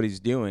 I think what he's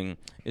doing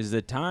is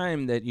the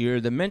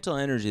the mental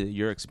energy that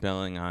you're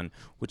expelling on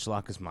which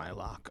lock is my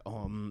lock.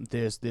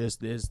 This.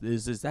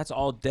 That's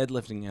all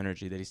deadlifting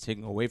energy that he's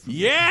taking away from you.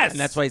 Yes! And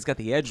that's why he's got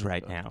the edge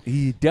right now.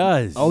 He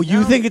does. Oh,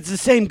 you think it's the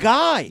same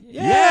guy?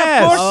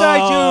 Yeah, of course I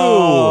do.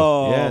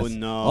 Oh, Yes.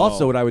 no.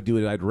 Also, what I would do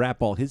is I'd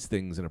wrap all his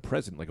things in a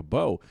present, like a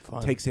bow.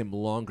 Takes him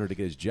longer to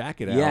get his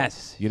jacket out.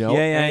 Yes. You know. Yeah,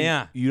 And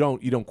yeah. You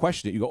don't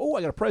question it. You go, oh,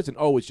 I got a present.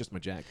 Oh, it's just my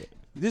jacket.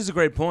 This is a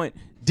great point.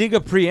 Dig a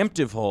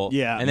preemptive hole.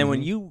 Yeah. And then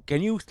when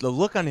the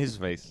look on his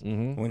face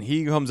when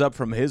he comes up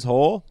from his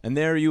hole, and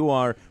there you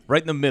are,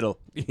 right in the middle,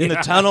 in the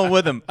tunnel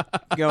with him,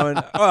 going,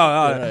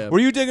 Yeah. were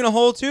you digging a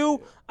hole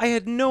too? I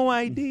had no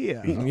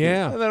idea.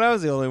 Yeah. I thought I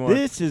was the only one.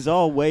 This is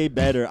all way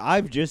better.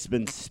 I've just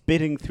been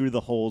spitting through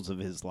the holes of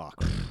his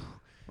locker.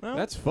 Well,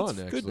 That's fun,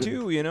 Good actually.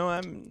 too. You know,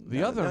 I'm The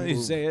now other that you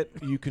move say it.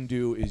 you can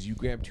do is you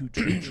grab 2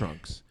 tree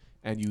trunks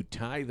and you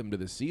tie them to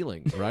the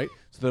ceiling, right?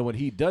 So that when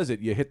he does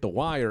it, you hit the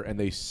wire and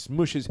they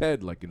smush his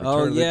head like in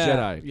Return of the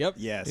Jedi. Yep.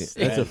 Yes.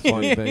 That's a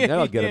fun thing.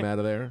 That'll get him out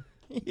of there.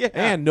 Yeah.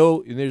 And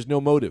there's no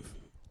motive.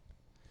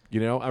 You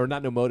know, or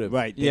not no motive.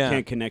 Right. They Yeah.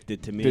 can't connect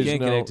it to me. There's can't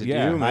no, connect it to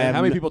yeah. you, man. I have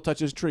How many no- people touch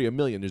his tree? 1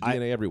 million. There's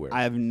DNA everywhere.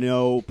 I have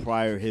no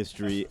prior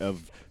history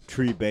of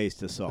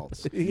tree-based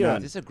assaults. Yeah.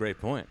 None. This is a great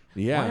point.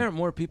 Yeah. Why aren't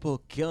more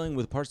people killing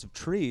with parts of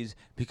trees?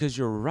 Because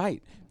you're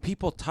right.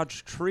 People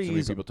touch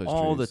trees people touch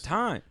all trees. the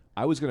time.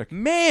 I was gonna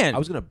Man.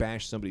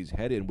 bash somebody's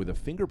head in with a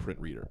fingerprint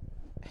reader.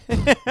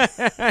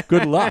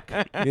 Good luck.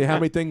 You know how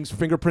many things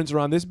fingerprints are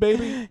on this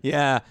baby?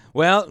 Yeah.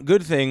 Well,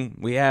 good thing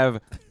we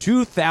have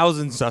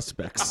 2,000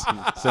 suspects.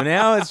 So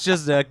now it's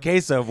just a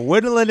case of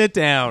whittling it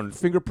down.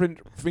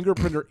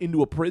 Fingerprinter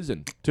into a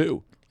prison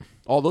too.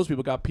 All those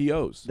people got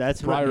POs.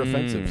 That's prior my-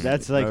 offensives.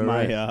 That's like All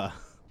my. right.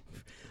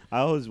 I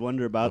always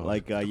wonder about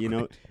like you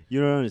know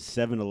on a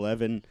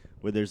 7-Eleven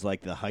where there's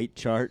like the height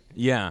chart.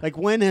 Yeah. Like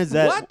when has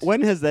that What?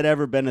 when has that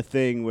ever been a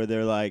thing where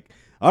they're like,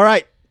 all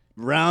right,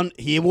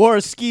 he wore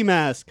a ski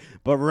mask,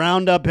 but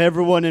round up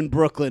everyone in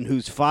Brooklyn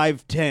who's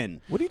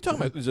 5'10". What are you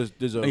talking about?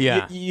 There's a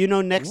Yeah. You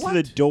know, next to the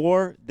What?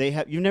 door,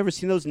 you've never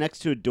seen those next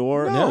to a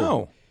door?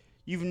 No.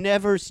 You've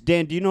never,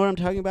 Dan, do you know what I'm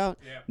talking about?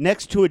 Yeah.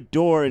 Next to a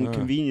door in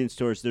convenience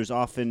stores, there's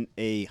often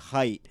a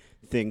height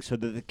thing so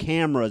that the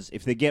cameras,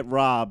 if they get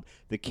robbed,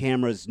 the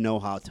cameras know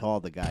how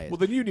tall the guy is. Well,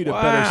 then you need a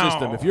better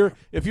system.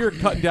 If you're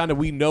cutting down to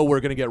we know we're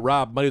going to get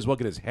robbed, might as well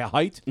get his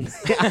height.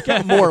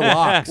 Get more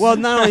locks. Well,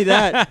 not only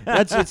that,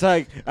 it's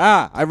like,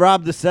 I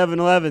robbed the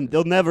 7-Eleven.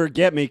 They'll never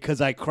get me because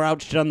I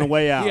crouched on the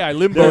way out. Yeah, I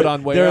limboed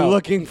on way They're out.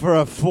 looking for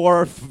a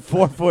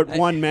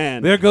 4'1"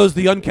 man. There goes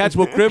the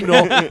uncatchable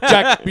criminal.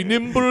 Jack be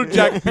nimble,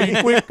 Jack be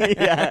quick.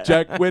 Yeah.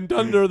 Jack went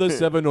under the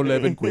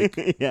 7-Eleven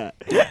quick. Yeah.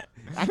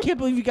 I can't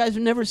believe you guys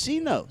have never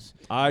seen those.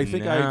 I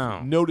think No.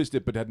 I noticed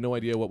it, but had no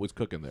idea what was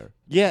cooking there.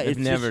 Yeah, I've it's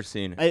never just-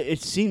 seen it.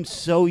 It seems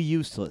so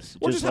useless.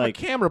 Or just have like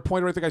a camera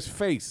pointed right at the guy's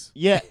face.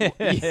 yeah,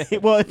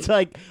 well, it's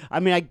like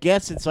I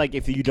guess it's like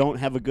if you don't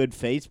have a good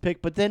face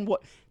pick, but then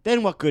what?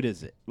 Then what good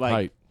is it?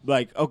 Right.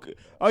 Like okay,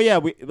 oh yeah,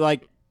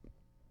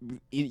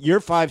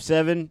 you're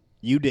 5'7",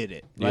 you did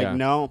it. Like Yeah.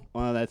 no,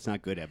 well that's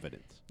not good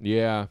evidence.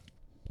 Yeah.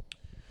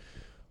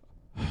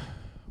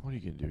 What are you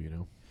going to do, you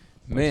know?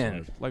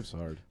 Man. Life's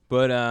hard.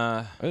 But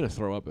I'm going to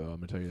throw up, though. I'm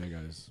going to tell you that,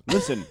 guys.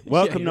 Listen,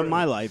 welcome you're to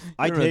my life.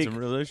 I you're in take some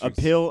real a issues.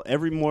 pill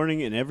every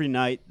morning and every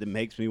night that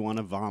makes me want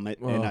to vomit,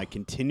 and Oh. I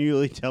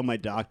continually tell my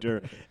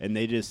doctor, and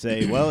they just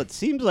say, "Well, it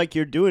seems like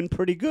you're doing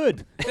pretty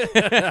good."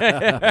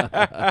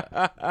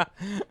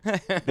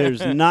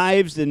 There's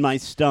knives in my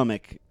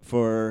stomach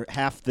for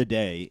half the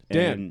day,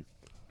 Dan. and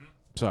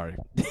Sorry.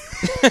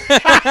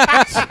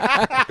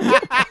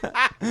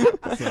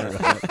 Sorry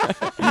about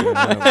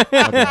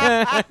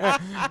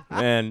that.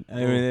 man, I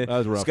mean, that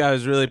was this rough. guy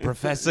was really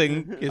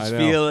professing his I know.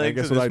 feelings And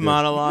guess and what I this did?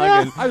 monologue.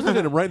 And I was looking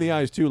at him right in the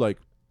eyes, too, like,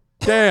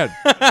 Dan,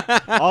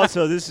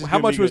 Also, this is how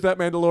gonna much be was good.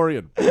 that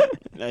Mandalorian?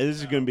 This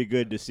is going to be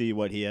good to see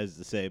what he has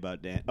to say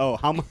about Dan. Oh,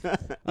 how much? I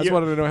just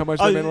wanted to know how much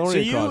that Mandalorian So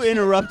you cost.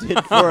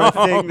 interrupted for a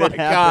thing that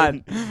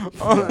happened.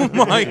 Oh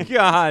my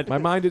God! My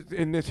mind is,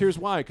 and here's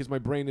why, because my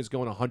brain is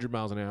going 100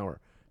 miles an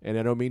hour. And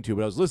I don't mean to,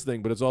 but I was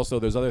listening, but it's also,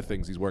 there's other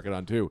things he's working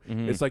on too.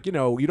 It's like, you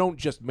don't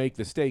just make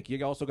the steak.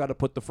 You also got to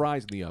put the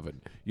fries in the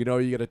oven. You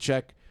got to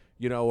check,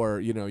 you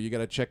got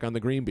to check on the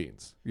green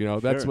beans.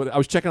 That's Sure. what, I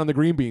was checking on the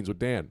green beans with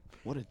Dan.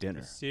 What a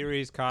dinner!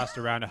 Series cost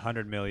around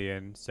 $100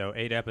 million, so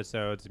 8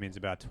 episodes means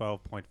about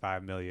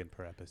 $12.5 million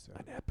per episode.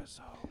 An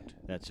episode.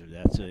 That's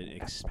an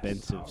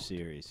expensive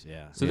series.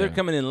 Yeah. So they're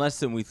coming in less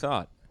than we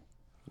thought.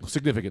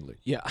 Significantly.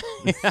 Yeah.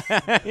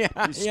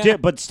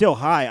 But still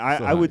high.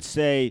 Still I would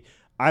say.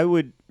 I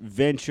would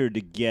venture to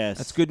guess.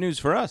 That's good news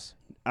for us.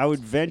 I would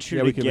venture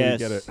Yeah, to we can maybe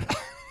guess get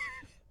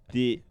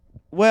it.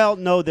 Well,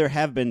 no, there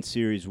have been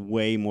series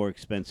way more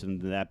expensive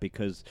than that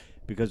because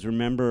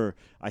remember,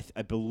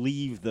 I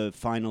believe the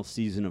final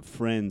season of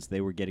Friends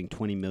they were getting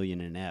 $20 million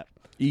in ep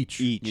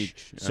Each.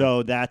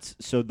 So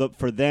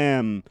for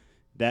them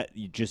that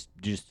you just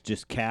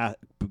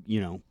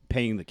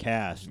paying the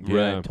cast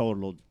Yeah.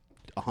 totaled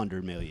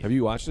 $100 million. Have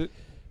you watched it?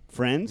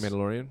 Friends?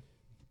 Mandalorian?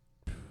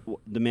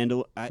 The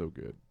Mandalorian. So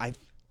good. I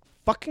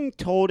fucking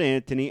told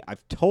Anthony.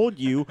 I've told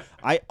you.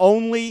 I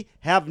only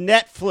have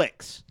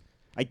Netflix.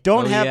 I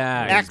don't have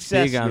he's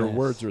access. big on Your this.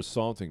 words are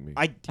assaulting me.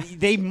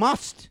 They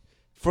must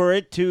for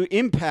it to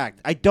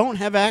impact. I don't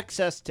have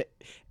access to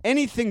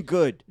anything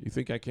good. You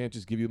think I can't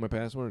just give you my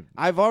password?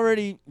 I've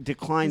already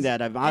declined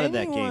that. I'm out of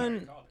that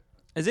game.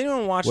 Has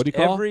anyone watched What'd he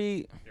call?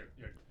 every?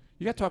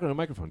 You got talking on a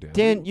microphone, Dan.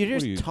 Dan, you're What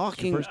just are you,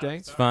 talking- Your first day?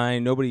 It's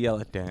fine. Nobody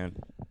yell at Dan.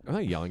 I'm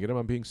not yelling at him.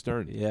 I'm being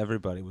stern. Yeah,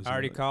 everybody was. I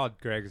already yelling. called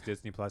Greg's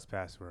Disney Plus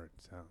password,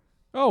 so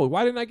Oh,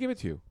 why didn't I give it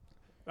to you?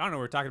 I don't know.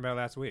 We were talking about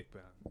it last week,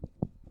 but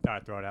thought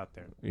I'd throw it out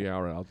there. Yeah,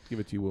 all right. I'll give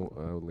it to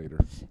you later.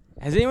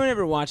 Has anyone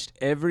ever watched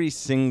every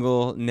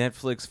single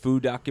Netflix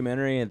food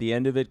documentary and at the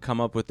end of it come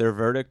up with their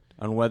verdict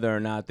on whether or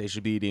not they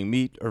should be eating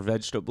meat or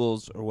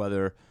vegetables or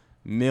whether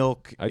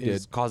milk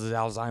causes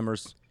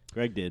Alzheimer's?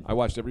 Greg did. I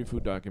watched every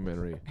food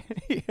documentary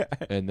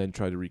and then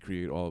tried to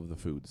recreate all of the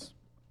foods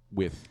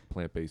with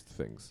plant-based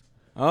things.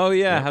 Oh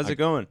yeah, Yeah, how's it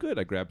going? Good.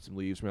 I grabbed some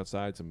leaves from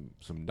outside, some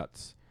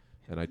nuts,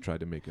 and I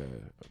tried to make a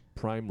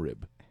prime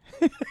rib.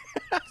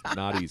 It's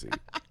not easy.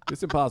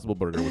 This Impossible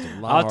Burger was a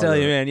lot I'll tell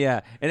you, harder. man.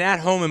 Yeah, an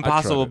at-home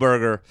Impossible it.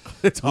 Burger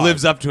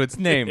lives up to its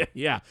name.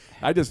 Yeah,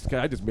 I just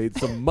made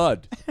some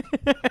mud,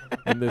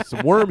 and there's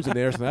some worms in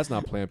there, so that's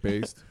not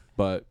plant-based.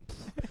 But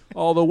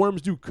the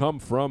worms do come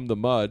from the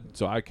mud,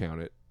 so I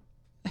count it.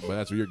 But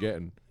that's what you're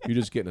getting. You're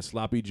just getting a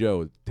sloppy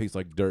Joe. It tastes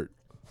like dirt.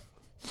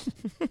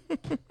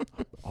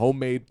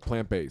 Homemade,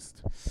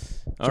 plant-based.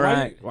 All So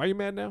right. Why are you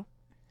mad now?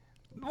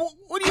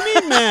 What do you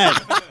mean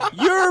mad?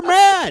 You're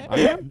mad. I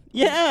am?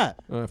 Yeah.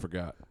 Oh, I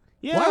forgot.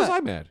 Yeah. Why was I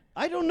mad?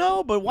 I don't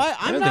know, but why?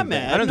 I'm not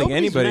mad. I don't think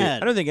Nobody's anybody.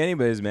 Mad. I don't think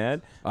anybody's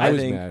mad. I was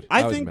think, mad.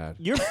 I was think mad.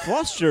 you're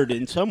flustered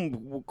in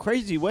some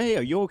crazy way.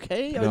 Are you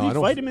okay? Are No, I these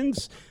don't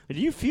vitamins? Do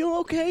you feel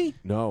okay?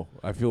 No,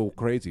 I feel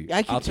crazy.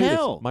 I can I'll tell you this,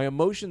 tell. my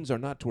emotions are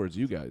not towards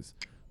you guys.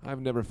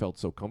 I've never felt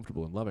so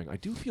comfortable and loving. I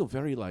do feel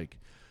very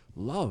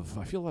love.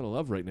 I feel a lot of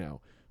love right now.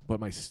 But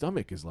my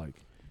stomach is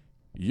like,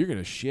 you're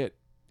gonna shit.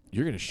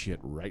 You're gonna shit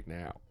right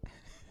now.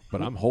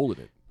 But I'm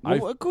holding it.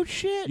 Well, good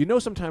shit. You know,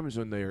 sometimes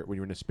when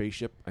you're in a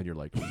spaceship and you're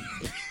like,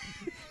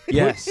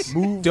 Yes.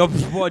 move.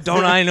 Boy,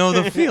 don't I know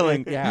the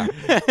feeling? Yeah.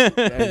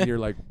 And you're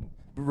like,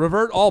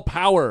 revert all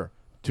power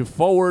to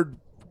forward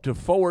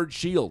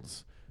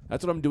shields.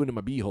 That's what I'm doing to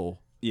my beehole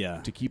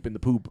yeah. to keep in the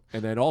poop.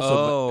 And then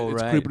also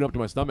it's right. creeping up to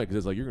my stomach because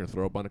it's like, you're going to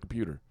throw up on a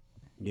computer.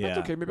 Yeah. That's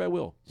okay. Maybe I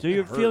will. So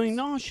you're That feeling hurts.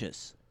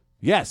 nauseous.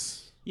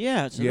 Yes.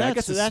 Yeah. So Yeah, I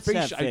that's guess that's a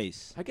that space-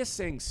 face. I guess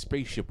saying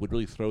spaceship would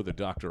really throw the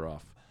doctor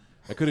off.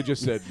 I could have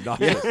just said,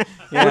 nauseous.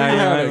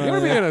 Yeah, You ever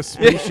be in a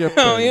spaceship?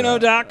 Oh,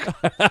 and, Doc.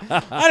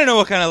 I don't know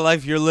what kind of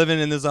life you're living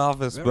in this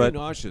office, very but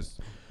nauseous.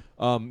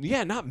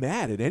 Yeah, not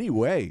mad in any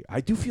way. I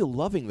do feel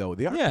loving though.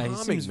 They are yeah, he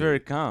calming seems me. very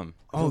calm.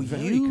 I feel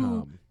very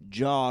calm.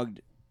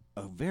 jogged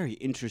a very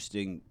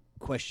interesting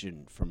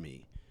question for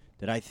me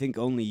that I think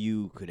only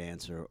you could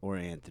answer or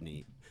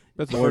Anthony.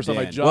 That's the Or first time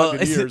I Dan.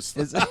 jogged in years.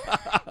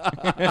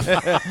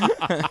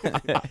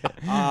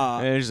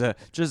 There's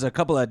just a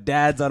couple of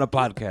dads on a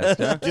podcast.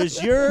 Huh?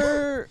 Does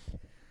your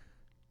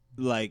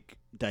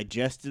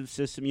digestive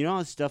system, you know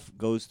how stuff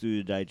goes through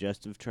the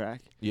digestive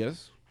tract?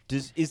 Yes.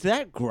 Is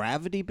that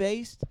gravity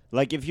based?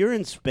 Like if you're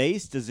in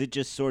space, does it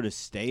just sort of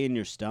stay in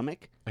your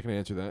stomach? I can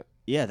answer that.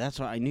 Yeah, that's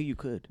what I knew you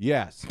could.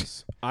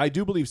 Yes. I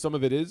do believe some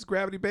of it is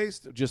gravity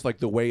based, just like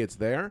the way it's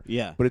there.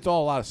 Yeah. But it's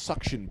all a lot of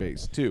suction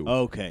based too.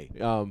 Okay.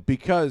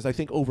 Because I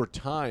think over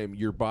time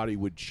your body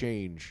would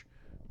change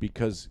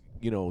because,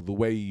 the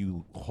way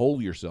you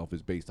hold yourself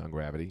is based on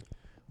gravity.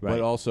 Right.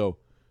 But also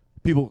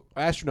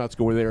astronauts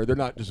go there, they're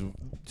not just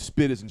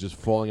spit isn't just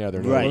falling out of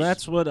their nose. Right. Well,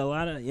 that's what a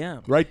lot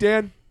of Right,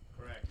 Dan?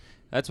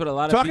 That's what a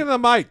lot of Talking to the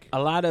mic. a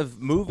lot of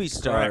movie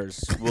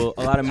stars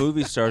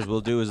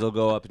will do is they'll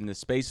go up into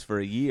space for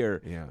a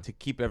year to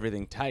keep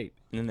everything tight,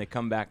 and then they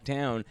come back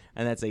down,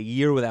 and that's a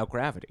year without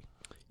gravity.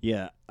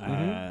 Yeah.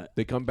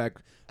 They come back.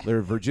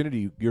 Your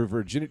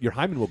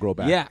hymen will grow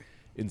back. Yeah.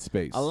 In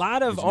space. A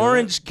lot of Did you know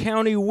Orange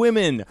County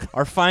women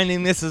are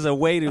finding this as a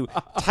way to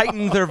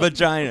tighten their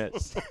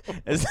vaginas,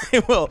 as they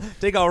will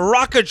take a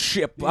rocket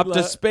ship up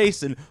to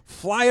space and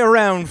fly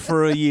around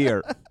for a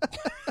year.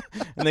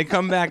 And they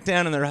come back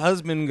down, and their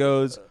husband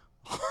goes,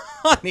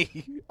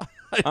 honey,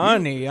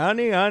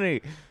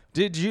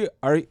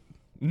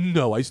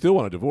 No, I still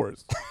want a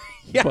divorce.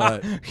 Yeah.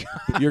 But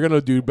you're going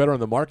to do better on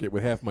the market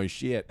with half my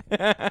shit.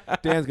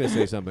 Dan's going to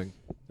say something.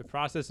 The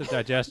process of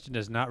digestion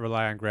does not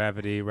rely on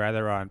gravity,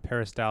 rather on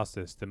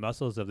peristalsis. The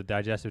muscles of the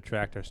digestive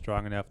tract are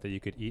strong enough that you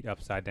could eat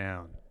upside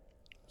down.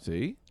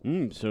 See?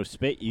 So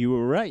you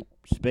were right.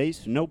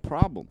 Space, no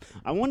problem.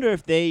 I wonder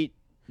if they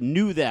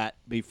knew that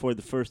before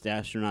the first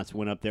astronauts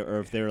went up there, or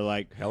if they were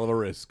like, hell of a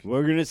risk.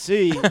 we're going to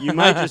see. You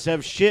might just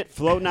have shit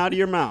floating out of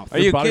your mouth. Are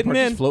you Body kidding, parts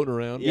man? just floating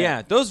around.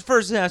 Yeah, those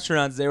first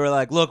astronauts, they were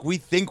like, look, we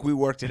think we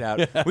worked it out.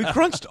 We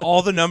crunched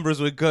all the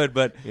numbers we could,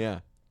 but, Yeah.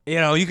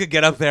 you could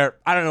get up there.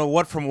 I don't know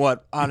what from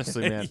what,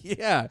 honestly, man.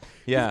 Yeah.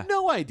 You have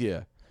no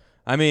idea.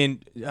 I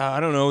mean, I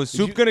don't know. Is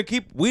soup going to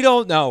keep? We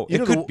don't know. You It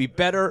know could the- be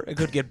better. It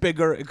could get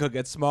bigger. It could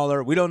get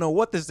smaller. We don't know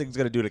what this thing's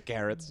going to do to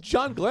carrots.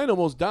 John Glenn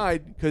almost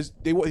died because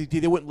they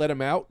wouldn't let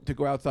him out to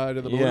go outside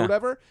of the moon or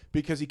whatever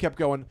because he kept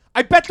going,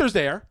 I bet there's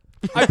air.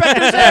 I bet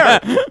there's air.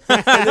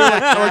 And they're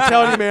like, we're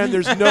telling you, man,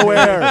 there's no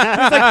air.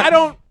 He's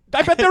like,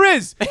 I bet there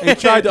is. And he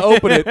tried to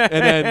open it, and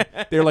then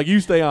they were like, you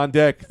stay on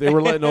deck. They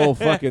were letting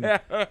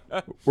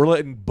we're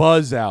letting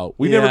Buzz out.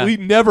 We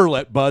never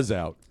let Buzz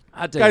out.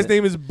 Guy's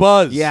name is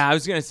Buzz. Yeah, I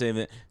was going to say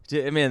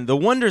that. Man, the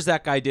wonders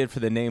that guy did for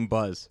the name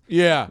Buzz.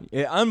 Yeah.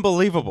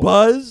 Unbelievable.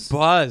 Buzz?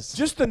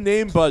 Just the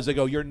name Buzz. They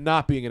go, you're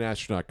not being an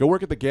astronaut. Go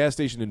work at the gas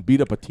station and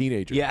beat up a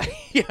teenager.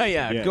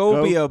 Yeah.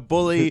 Go be a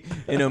bully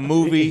in a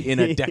movie in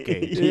a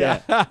decade.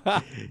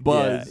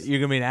 Buzz. You're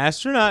going to be an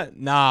astronaut?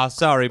 Nah,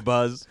 sorry,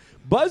 Buzz.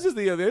 Buzz is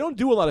they don't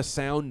do a lot of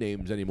sound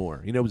names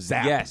anymore.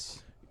 Zap. Yes.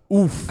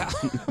 Oof.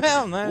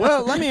 Well, man.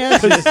 Well, let me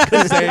ask you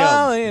this.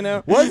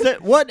 Well,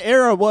 What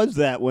era was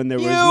that when there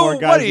was more what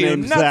guys are you,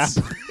 named nuts?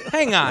 Zap?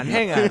 Hang on.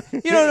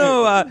 You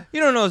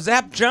don't know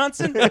Zap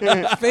Johnson,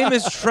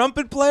 famous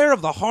trumpet player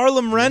of the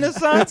Harlem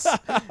Renaissance,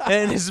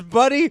 and his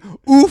buddy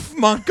Oof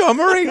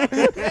Montgomery.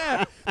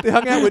 Yeah. They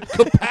hung out with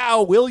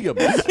Kapow Williams.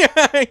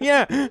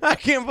 yeah. I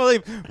can't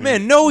believe,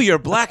 man. Know your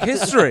Black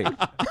history.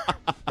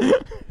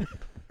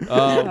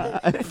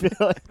 I feel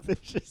like there's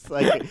just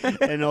like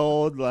an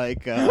old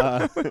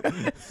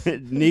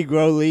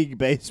Negro League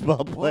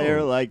baseball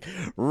player like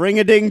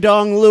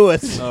Ring-a-Ding-Dong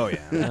Lewis. Oh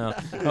yeah.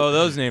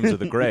 Those names are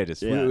the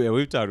greatest. Yeah.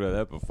 We've talked about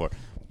that before.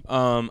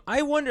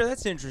 I wonder.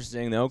 That's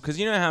interesting though, because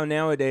you know how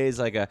nowadays,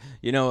 like a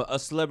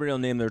celebrity will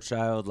name their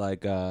child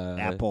like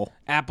Apple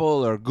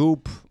or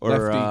Goop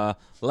or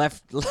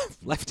Lefty.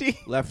 Lefty.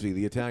 Lefty,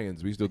 the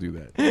Italians, we still do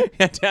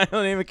that.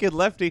 I'll name a kid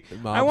Lefty.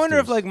 I wonder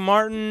if like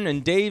Martin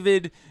and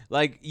David,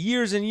 like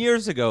years and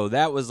years ago,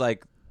 that was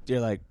like you're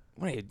like,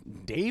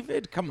 wait,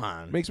 David? Come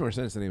on. Makes more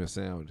sense to name a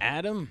sound.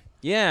 Adam?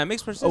 Yeah, it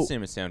makes more sense to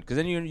name a sound because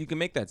then you can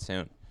make that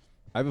sound.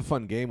 I have a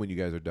fun game when you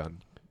guys are done.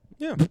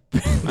 Yeah.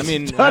 I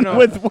mean, Done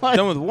with what?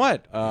 Done with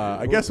what?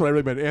 I guess what I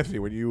really meant, Anthony,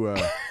 when you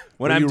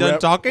when I'm done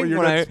talking, when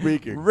you're not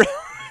speaking.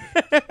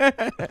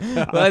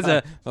 Well,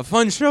 that's a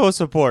fun show of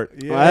support.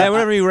 Yeah.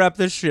 Whenever you wrap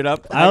this shit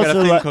up, I got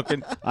a thing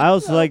cooking. I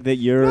also like that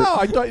No,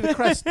 I thought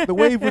the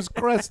wave was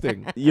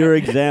cresting. your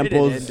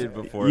examples ended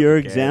before it your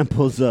began.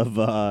 examples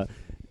of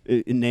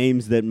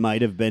names that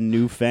might have been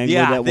newfangled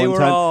Yeah, at they one were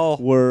time all-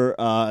 were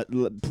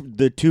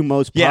the two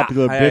most Yeah,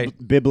 popular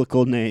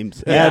biblical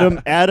names, Yeah.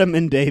 Adam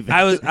and David.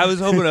 I was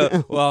hoping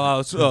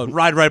to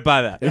ride right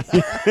by that.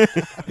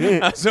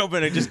 I was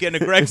hoping to just get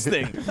into Greg's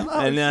thing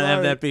and not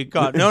have that be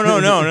caught. No,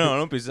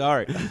 don't be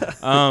sorry.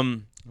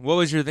 What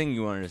was your thing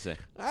you wanted to say?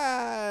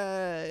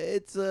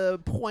 It's a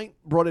point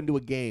brought into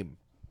a game.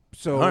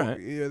 So All right.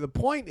 the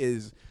point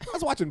is, I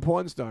was watching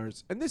Pawn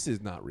Stars, and this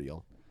is not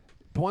real.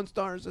 Pawn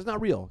Stars is not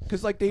real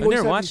because they I always never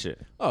have watched these-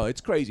 it. Oh, it's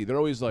crazy. They're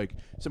always like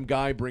some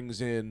guy brings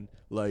in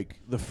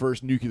like the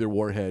first nuclear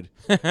warhead,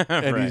 and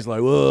Right. he's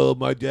like, "Well,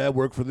 my dad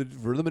worked for the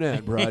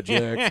Manhattan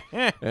Project,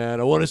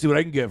 and I want to see what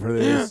I can get for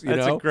this." You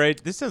know?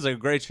 This sounds like a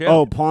great show.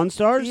 Oh, Pawn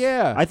Stars?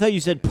 Yeah. I thought you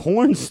said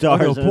Porn Stars.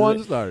 no, I was Pawn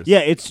like- Stars.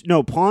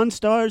 Yeah, Pawn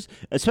Stars,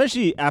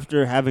 especially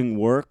after having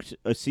worked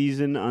a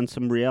season on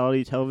some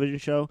reality television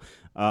show.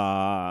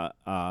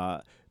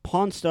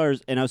 Pawn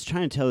Stars, and I was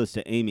trying to tell this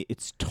to Amy,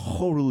 it's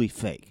totally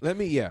fake.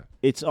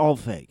 It's all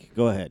fake.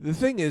 Go ahead. The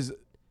thing is,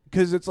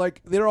 because it's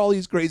like they're all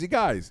these crazy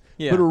guys.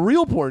 Yeah. But a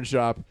real porn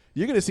shop,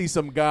 you're gonna see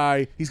some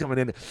guy. He's coming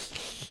in.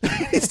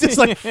 It's just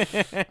like,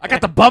 I got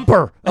the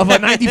bumper of a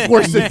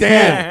 '94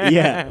 sedan.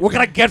 Yeah. What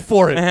can I get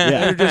for it? Yeah.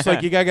 And they're just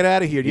like, you gotta get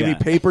out of here. Do you have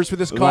any papers for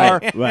this car?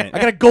 Right. I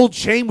got a gold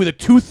chain with a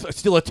tooth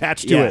still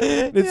attached to Yeah. it.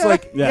 And it's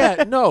like,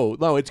 Yeah. no.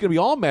 It's gonna be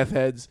all meth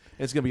heads.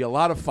 And it's gonna be a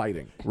lot of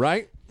fighting,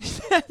 right?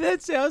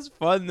 That sounds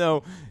fun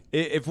though.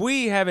 If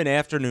we have an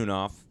afternoon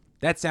off,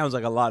 that sounds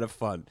like a lot of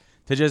fun.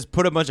 To just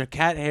put a bunch of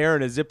cat hair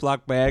in a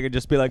Ziploc bag and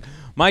just be like,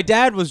 my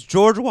dad was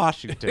George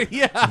Washington.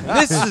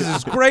 This is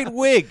his great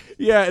wig.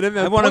 Yeah, and then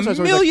I want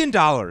 $1 million.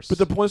 But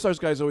the porn stars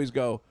guys always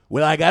go,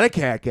 well, I got a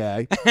cat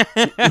guy.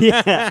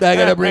 I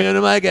got to bring him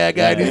to my cat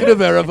guy. I need to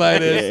verify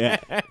this.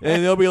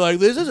 And they'll be like,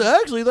 this is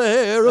actually the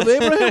hair of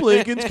Abraham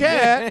Lincoln's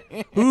cat.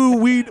 Who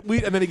we and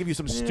then they give you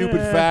some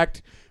stupid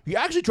fact. He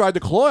actually tried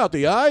to claw out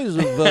the eyes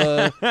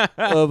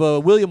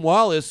of William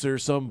Wallace or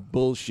some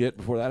bullshit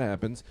before that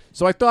happens.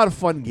 So I thought a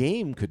fun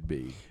game could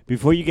be.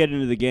 Before you get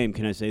into the game,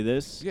 can I say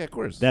this? Yeah, of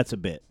course. That's a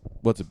bit.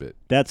 What's a bit?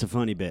 That's a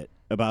funny bit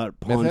about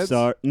Pawn Meth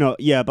Star. No,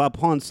 yeah, about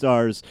Pawn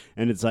Stars,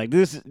 and it's like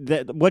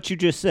what you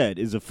just said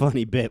is a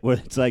funny bit where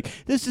it's like,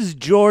 this is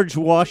George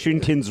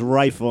Washington's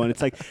rifle, and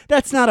it's like,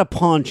 that's not a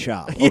pawn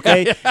shop,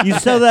 okay? You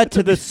sell that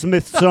to the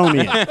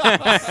Smithsonian.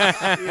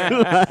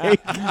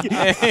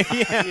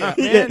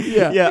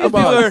 Yeah. People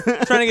are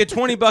trying to get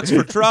 $20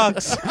 for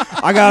trucks.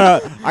 I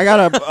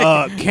got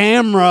a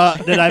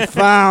camera that I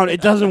found.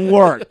 It doesn't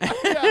work.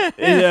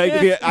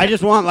 I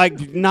just want like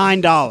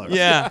 $9.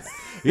 Yeah.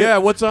 Yeah,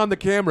 what's on the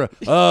camera?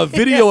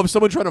 Video of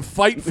someone trying to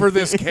fight for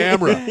this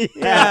camera.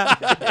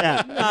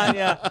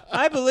 Yeah.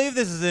 I believe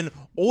this is an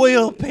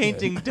oil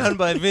painting done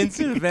by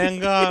Vincent van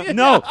Gogh.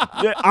 No,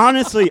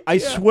 honestly, I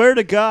swear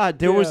to God,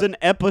 there was an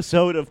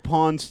episode of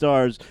Pawn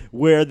Stars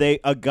where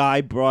a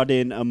guy brought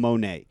in a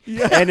Monet,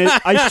 and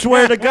I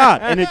swear to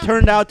God, and it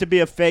turned out to be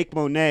a fake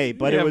Monet,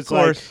 but it was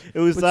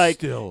like,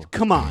 still.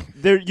 come on,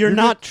 you're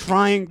not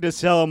trying to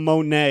sell a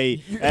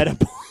Monet at a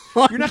pawn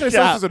You're not going to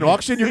sell this as an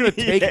auction. You're going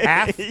to take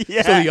half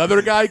so the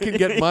other guy can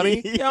get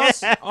money.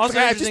 Also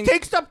it just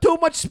takes up too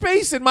much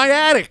space in my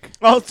attic.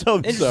 Also,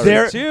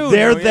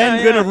 they're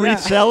then going to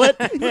resell it.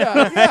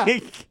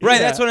 Right,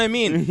 that's what I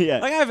mean. Yeah.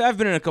 Like I've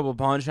been in a couple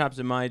pawn shops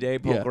in my day,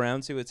 poke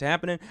around, see what's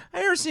happening.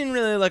 I never seen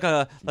really like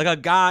a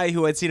guy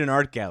who had seen an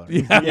art gallery.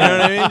 You know what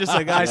I mean? Just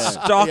a guy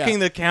stalking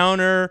the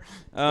counter.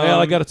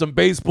 I got some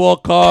baseball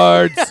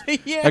cards.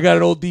 I got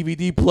an old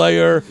DVD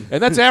player,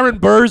 and that's Aaron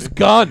Burr's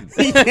gun.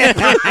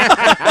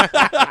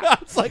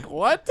 It's like,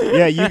 what?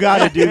 Yeah, you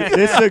got to do.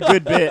 This is a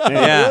good bit, man.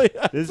 Yeah.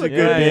 This is a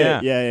good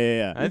bit.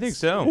 Yeah. I think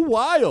so.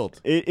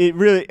 Wild. It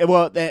really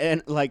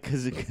and like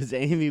because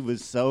Amy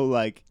was so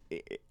like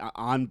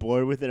on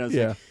board with it. I was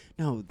like,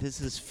 no, this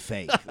is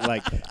fake.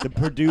 Like the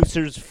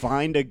producers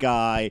find a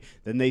guy,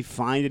 then they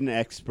find an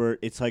expert.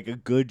 It's like a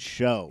good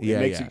show.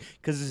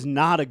 Because it's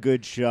not a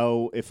good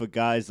show if a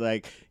guy's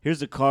like,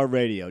 here's a car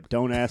radio.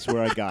 Don't ask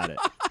where I got it.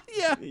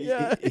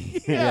 Yeah.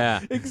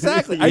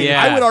 Exactly.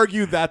 I would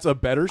argue that's a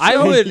better show. I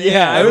would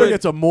think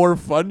it's a more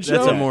fun show.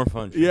 That's a more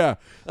fun show. Yeah.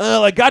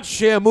 I got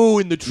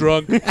Shamu in the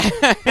trunk. A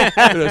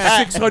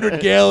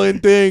 600-gallon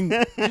thing.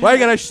 Why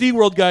got a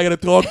SeaWorld guy I got to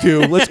talk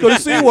to? Let's go to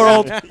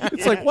SeaWorld.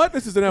 It's like, what?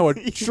 This is an hour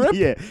trip?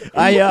 Yeah.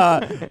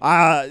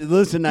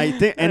 Listen, I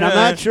think, and I'm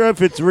not sure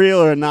if it's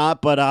real or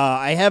not, but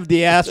I have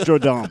the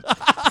Astrodome.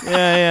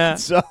 Yeah.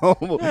 So.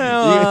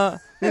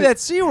 Hey, that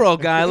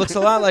SeaWorld guy looks a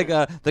lot like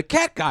the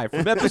cat guy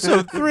from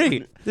episode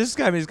 3. This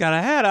guy, he's got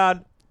a hat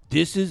on.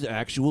 This is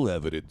actual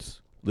evidence.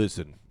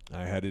 Listen,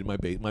 I had it in my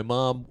base. My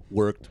mom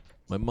worked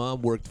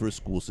for a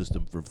school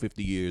system for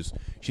 50 years.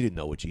 She didn't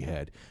know what she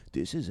had.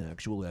 This is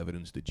actual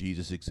evidence that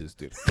Jesus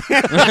existed.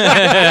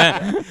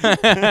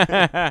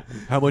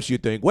 How much you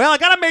think? Well, I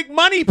got to make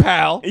money,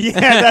 pal. Yeah,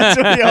 that's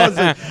what he always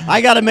says. I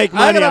got to make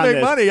money. I got to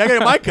make money. I got to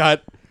get my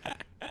cut.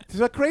 It's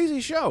a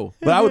crazy show.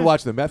 But I would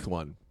watch the meth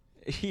one.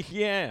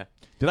 Yeah.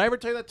 Did I ever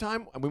tell you that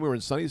time when we were in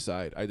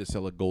Sunnyside? I had to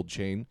sell a gold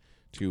chain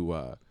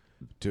to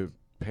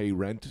pay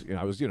rent.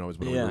 I was when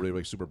we were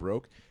really super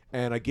broke,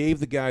 and I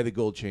gave the guy the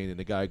gold chain, and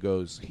the guy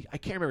goes, I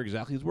can't remember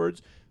exactly his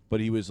words,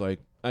 but he was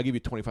like, "I'll give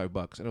you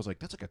 $25," and I was like,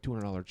 "That's like a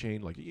 $200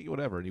 chain, like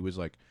whatever." And he was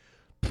like,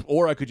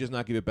 "Or I could just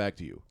not give it back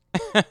to you."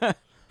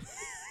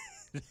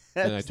 And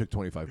I took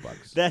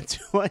 $25. That's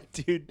what,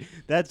 dude.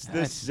 That's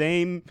the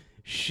same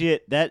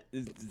shit. That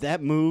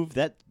move,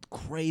 that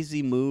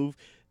crazy move.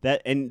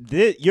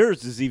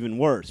 Yours is even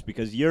worse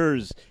because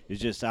yours is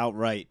just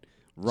outright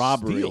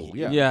robbery. Steal,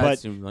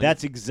 But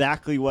that's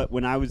exactly what,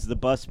 when I was the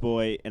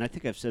busboy, and I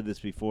think I've said this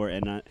before,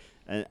 and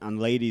on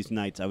ladies'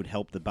 nights I would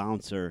help the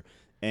bouncer,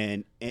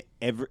 and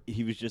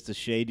he was just a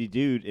shady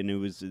dude, and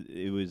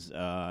it was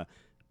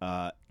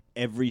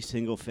every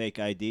single fake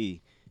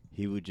ID,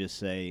 he would just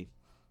say,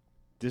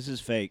 "This is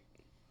fake.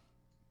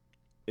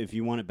 If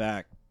you want it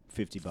back,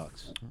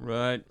 $50."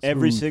 Right.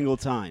 Every single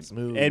time.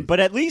 Smooth.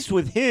 But at least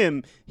with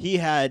him,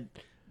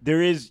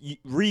 there is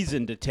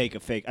reason to take a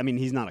fake. I mean,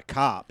 he's not a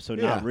cop, so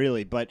not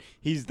really, but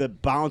he's the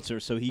bouncer,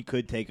 so he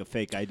could take a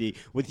fake ID.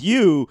 With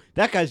you,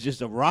 that guy's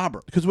just a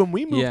robber. Because when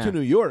we moved to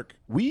New York,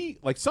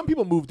 some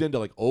people moved into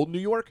like old New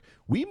York.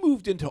 We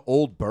moved into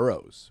old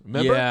boroughs.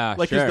 Remember? Yeah,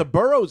 because the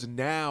boroughs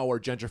now are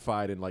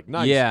gentrified and like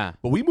nice. Yeah.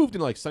 But we moved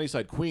into like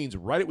Sunnyside, Queens.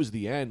 Right, it was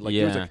the end. Like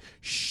there was like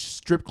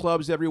strip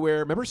clubs everywhere.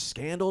 Remember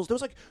Scandals? There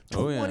was like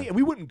 20, yeah. and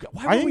we wouldn't go.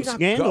 Why I were we think not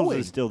Scandals going?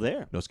 is still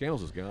there. No,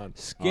 Scandals is gone.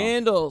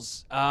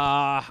 Scandals.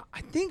 I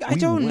think I We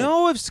don't went.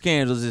 know if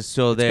Scandals is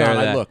still there. gone.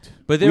 I That- looked.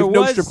 but We there have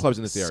no was strip clubs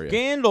in this area.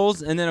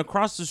 Scandals, and then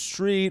across the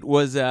street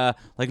was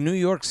like New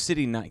York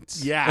City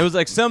Nights. Yeah. it was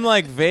like some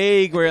like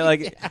vague where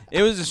like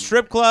it was a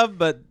strip club,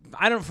 but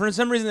I don't. For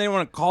some reason, they didn't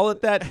want to call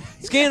it that.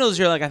 Scandals,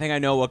 you're like, I think I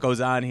know what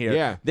goes on here.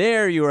 Yeah.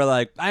 There, you were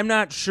like, I'm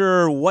not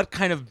sure what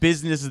kind of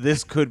business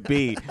this could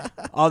be,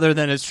 other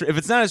than if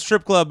it's not a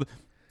strip club.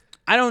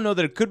 I don't know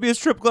that it could be a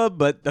strip club,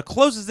 but the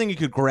closest thing you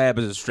could grab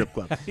is a strip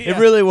club. It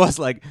really was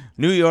like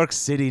New York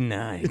City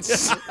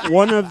Nights.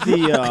 One of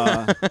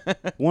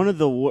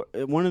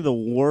the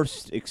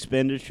worst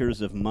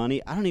expenditures of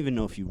money. I don't even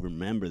know if you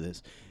remember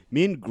this.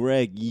 Me and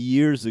Greg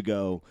years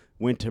ago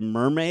went to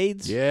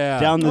Mermaids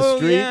down the Oh,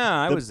 street.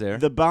 yeah, I was there.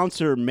 The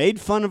bouncer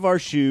made fun of our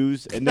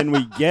shoes, and then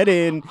we get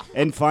in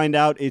and find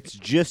out it's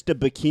just a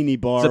bikini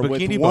bar It's a with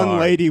bikini one bar.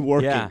 lady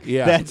working. Yeah.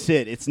 Yeah. That's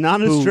it. It's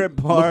not a Who strip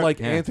bar. looked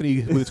like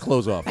Anthony with his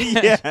clothes off.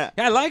 yeah. Yeah,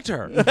 I liked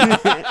her.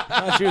 I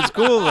thought she was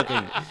cool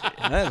looking.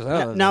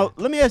 Now,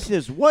 let me ask you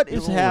this. What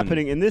is Everyone-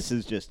 happening, and this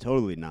is just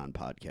totally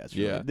non-podcast.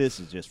 Really. Yeah. This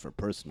is just for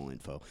personal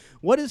info.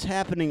 What is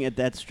happening at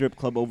that strip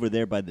club over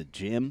there by the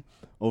gym,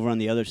 over on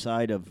the other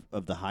side of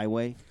the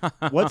highway?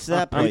 What's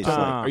that place like?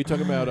 Are you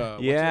talking about?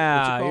 What's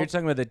yeah, it you're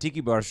talking about the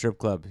Tiki Bar strip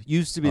club.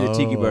 Used to be the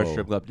Tiki Bar Oh.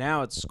 strip club.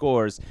 Now it's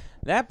Scores.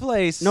 That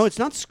place. No, it's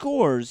not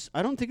Scores.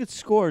 I don't think it's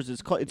Scores.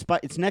 It's called. It's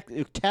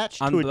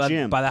attached on to a by,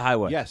 gym. by the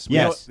highway. Yes.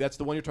 Yes. That's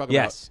the one you're talking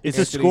Yes. about. It's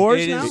a Anthony,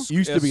 Scores It now? It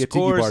used to be a tiki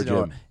Scores, bar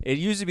no, gym. It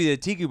used to be the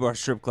Tiki Bar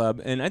strip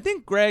club, and I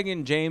think Greg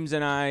and James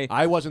and I,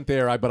 I wasn't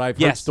there, but I've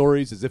heard Yes.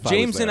 stories as if I was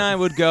James there. and I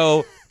would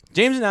go.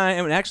 James and I,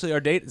 and actually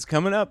our date is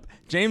coming up.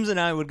 James and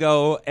I would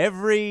go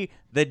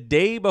the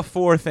day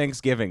before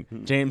Thanksgiving.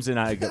 James and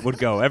I would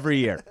go every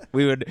year.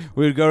 We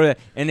would go to that,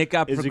 and it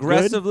got Is it good?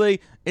 progressively.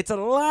 It's a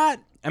lot.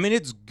 I mean,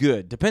 it's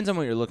good. Depends on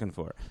what you're looking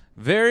for.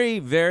 Very,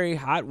 very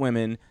hot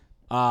women,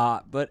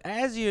 but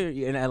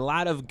and a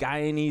lot of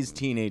Guyanese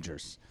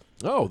teenagers.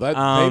 Oh, that they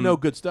Um, know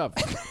good stuff.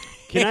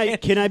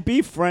 Can I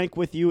be frank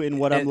with you in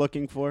what I'm And-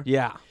 looking for?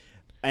 Yeah,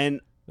 And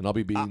And I'll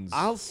be beans.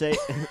 I'll say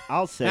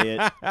I'll say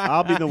it.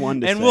 I'll be the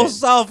one to and say we'll it.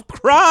 solve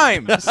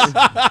crimes.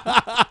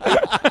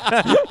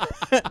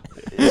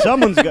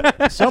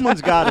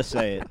 Someone's got to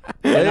say it,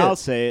 and I'll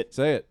say it.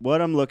 Say it.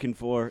 What I'm looking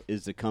for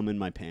is to come in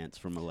my pants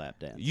from a lap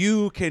dance.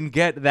 You can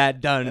get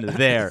that done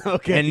there,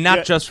 Okay, and not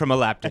good. just from a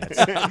lap dance.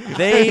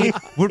 They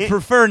would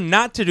prefer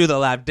not to do the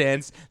lap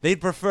dance.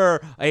 They'd prefer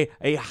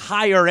a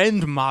higher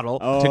end model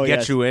Oh, to get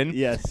yes, you in.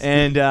 yes.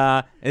 and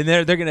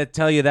they're gonna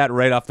tell you that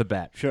right off the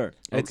bat. Sure.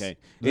 It's, Okay.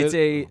 It's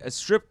a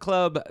strip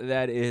club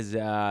that is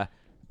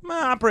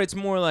operates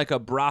more like a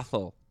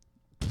brothel.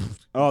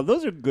 Oh,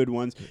 those are good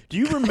ones. Do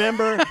you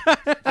remember?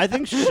 I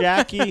think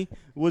Shaqy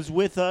was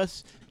with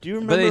us. Do you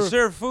remember? But they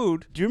serve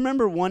food. Do you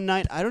remember one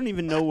night? I don't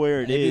even know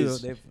where it They do,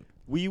 is.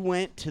 We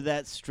went to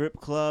that strip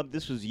club.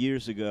 This was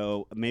years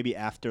ago, maybe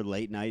after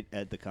late night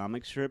at the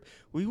comic strip.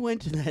 We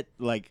went to that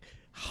like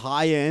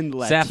high-end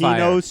Latino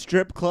Sapphire.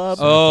 strip club.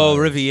 Oh,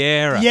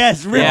 Riviera.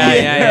 Yes, Riviera.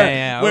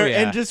 Yeah. Oh, Where,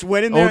 yeah. And just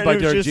went in there Owned by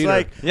and it was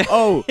Derek just Jeter.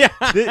 like,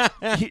 Yeah.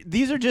 oh,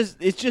 these are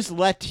it's just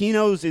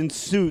Latinos in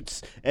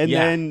suits and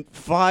Yeah. then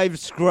 5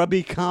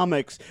 scrubby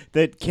comics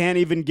that can't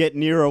even get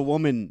near a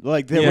woman.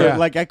 Like they Yeah. were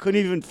like I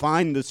couldn't even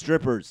find the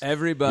strippers.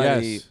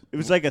 Everybody. Yes. It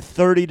was like a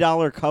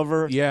 $30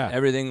 cover. Yeah.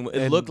 Everything. It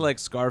And- looked like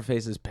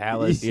Scarface's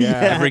palace. Yeah.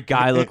 Every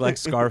guy looked like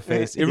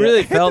Scarface. It Yeah.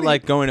 really felt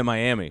like going to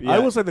Miami. Yeah. I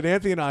will say that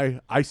Anthony and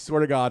I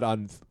swear to God,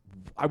 on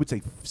I would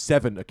say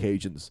 7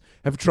 occasions,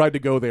 have tried to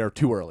go there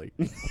too early.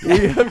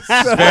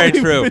 very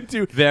true. Very,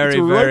 it's very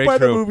right by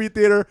the true. movie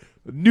theater,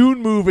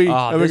 noon movie,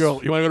 Oh, and we this-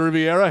 go, "You want to go to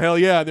Riviera? Hell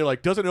yeah!" And they're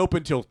like, "Doesn't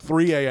open till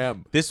 3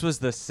 a.m." This was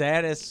the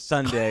saddest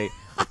Sunday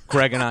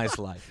Greg and I's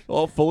life.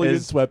 All fully in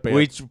Is sweatpants.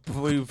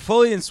 We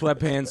fully in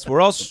sweatpants.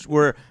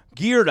 We're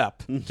geared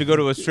up to go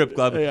to a strip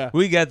club. Yeah.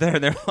 We get there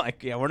and they're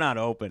like, "Yeah, we're not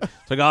open."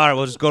 It's like, "All right,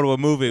 we'll just go to a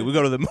movie." We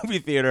go to the movie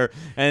theater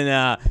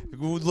and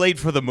we're late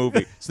for the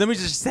movie. So then we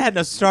just sat in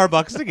a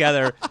Starbucks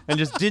together and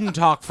just didn't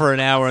talk for an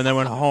hour and then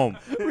went home.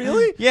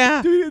 Really?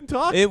 Yeah. Dude, you didn't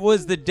talk? It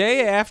was the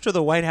day after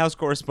the White House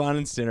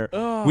Correspondents' Dinner.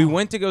 Oh. We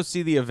went to go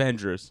see the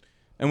Avengers.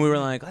 And we were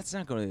like, let's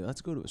go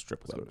to a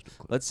strip club.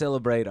 Let's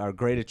celebrate our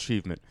great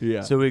achievement.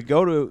 Yeah. So we went to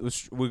go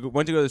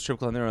to the strip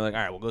club, and they were like, all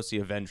right, we'll go see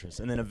Avengers.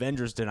 And then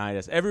Avengers denied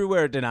us.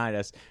 Everywhere it denied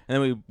us. And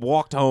then we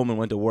walked home and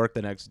went to work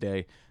the next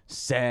day,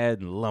 sad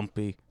and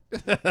lumpy.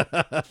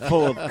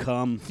 Full of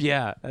cum.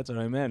 Yeah, that's what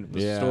I meant. It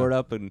was Yeah. stored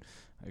up, and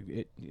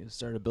it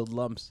started to build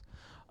lumps.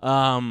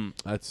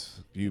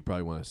 That's you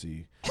probably want to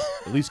see.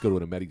 At least go to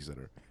an Ameti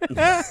Center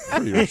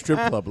for your strip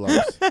club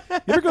lumps. You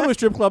ever go to a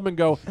strip club and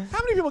go, "How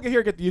many people get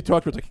here? Get you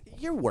talk to? It's like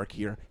your work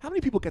here. How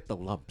many people get the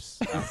lumps?"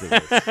 After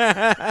this?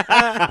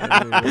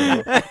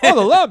 Oh,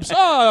 the lumps.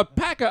 Oh, a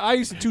pack of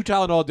ice and 2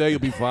 Tylenol all day, you'll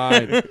be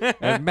fine.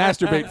 And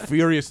masturbate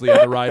furiously on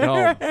the ride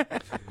home.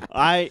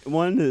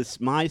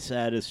 My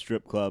saddest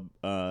strip club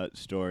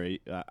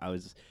story. I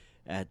was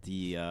at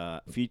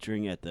the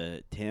featuring at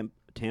the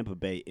Tampa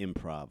Bay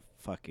Improv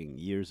fucking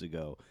years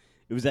ago,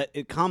 It was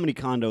that comedy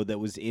condo that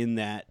was in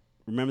that.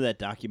 Remember that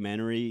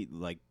documentary,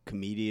 like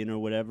Comedian or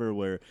whatever,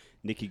 where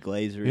Nikki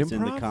Glaser is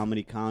in the Improv?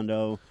 comedy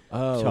condo,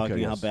 Oh, talking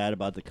okay, how yes. bad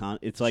about the con.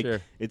 It's like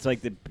Sure. it's like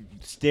the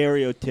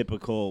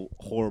stereotypical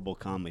horrible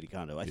comedy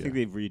condo. I think Yeah.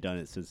 they've redone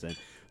it since then.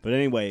 But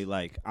anyway,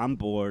 like I'm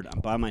bored. I'm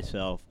by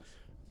myself.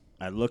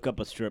 I look up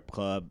a strip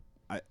club.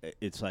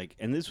 It's like,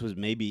 and this was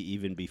maybe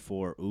even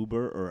before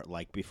Uber or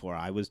like before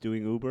I was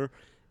doing Uber,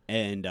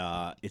 and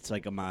it's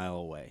like a mile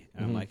away.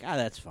 And I'm like,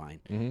 that's fine.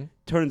 Mm-hmm.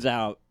 Turns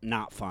out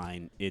not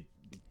fine.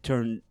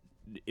 Turns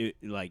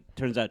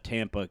out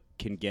Tampa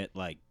can get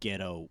like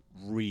ghetto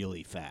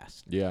really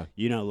fast. Yeah.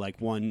 You know, like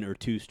 1 or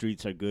 2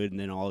 streets are good, and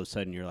then all of a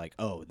sudden you're like,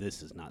 oh,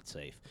 this is not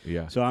safe.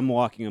 Yeah. So I'm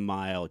walking a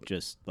mile,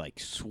 just like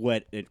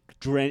sweat.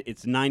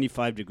 It's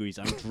 95 degrees.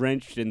 I'm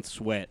drenched in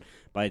sweat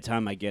by the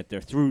time I get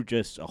there through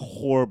just a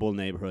horrible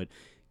neighborhood.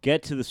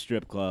 Get to the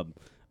strip club.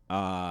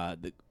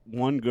 The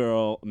one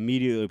girl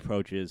immediately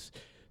approaches.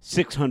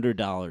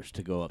 $600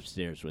 to go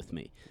upstairs with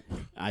me.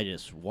 I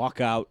just walk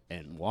out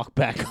and walk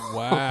back.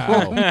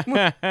 Wow.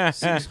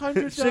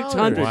 $600. 600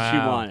 she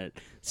Wow. wanted.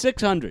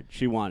 600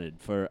 she wanted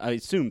for, I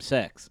assume,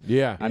 sex.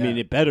 Yeah. I mean,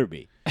 it better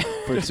be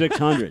for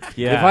 600.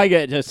 Yeah. If I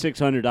get a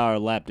 $600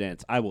 lap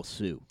dance, I will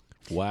sue.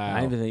 Wow.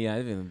 I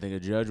even think a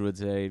judge would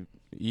say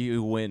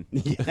you win.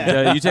 You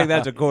take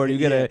that to court. You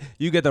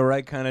get the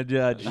right kind of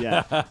judge.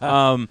 Yeah.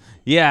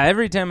 Yeah.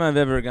 Every time I've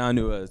ever gone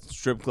to a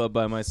strip club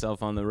by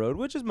myself on the road,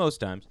 which is most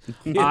times,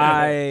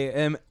 I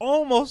am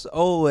almost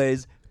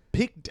always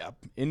picked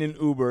up in an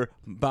Uber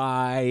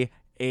by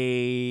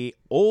a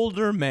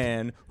older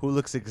man who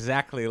looks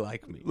exactly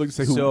like me. Looks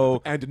like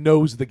so. and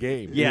knows the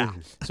game. Yeah.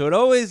 So it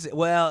always,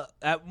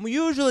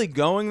 usually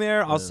going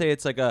there, I'll say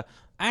it's like a,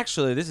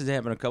 actually, this has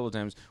happened a couple of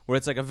times where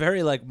it's like a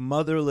very like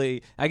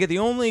motherly, I get the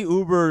only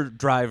Uber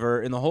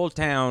driver in the whole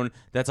town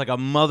that's like a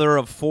mother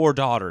of 4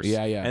 daughters.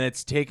 Yeah, yeah. And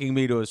it's taking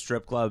me to a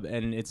strip club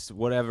and it's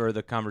whatever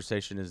the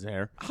conversation is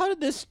there. How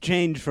did this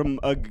change from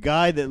a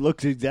guy that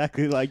looks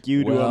exactly like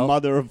you to a Well-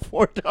 mother of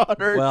 4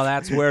 daughters? Well,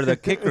 that's where the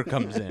kicker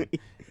comes in.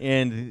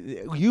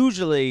 And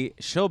usually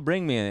she'll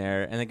bring me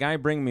there and the guy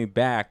bringing me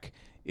back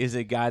is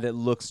a guy that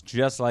looks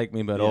just like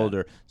me but Yeah.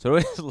 older. So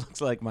it looks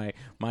like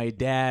my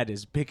dad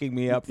is picking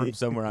me up from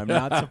somewhere I'm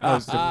not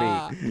supposed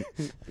to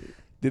be.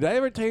 Did I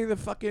ever tell you the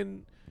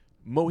fucking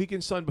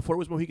Mohegan Sun, before it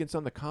was Mohegan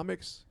Sun, the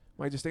comics?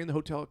 When I just stayed in the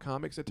hotel at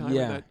comics at the time?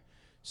 Yeah. And that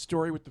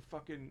story with the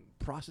fucking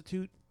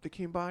prostitute that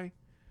came by?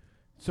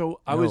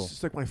 So I No. was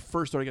just like, when I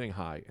first started getting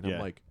high, and I'm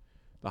Yeah. like,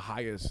 the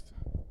highest,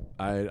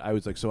 I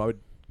was like, so I would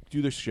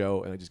do this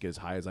show, and I just get as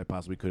high as I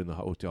possibly could in the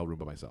hotel room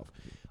by myself.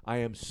 I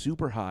am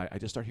super high. I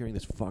just start hearing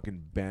this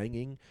fucking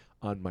banging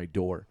on my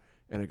door,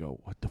 and I go,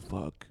 what the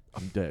fuck?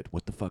 I'm dead.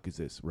 What the fuck is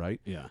this, right?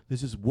 Yeah.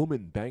 There's this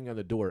woman banging on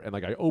the door, and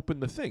like I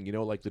opened the thing,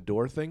 like the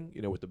door thing,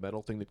 with the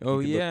metal thing that Oh,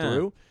 you can yeah. look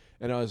through.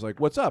 And I was like,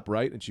 "What's up?"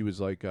 Right? And she was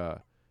like,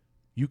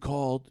 "You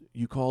called.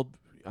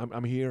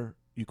 I'm here.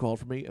 You called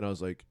for me." And I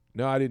was like,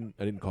 "No, I didn't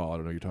call. I don't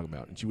know what you're talking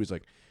about." And she was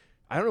like,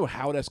 I don't know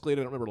how it escalated. I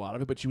don't remember a lot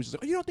of it, but she was just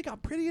like, "Oh, you don't think I'm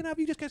pretty enough?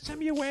 You just gonna send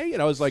me away?"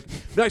 And I was like,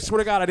 "No, I swear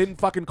to God, I didn't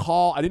fucking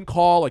call. I didn't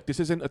call. Like, this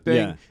isn't a thing."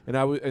 Yeah.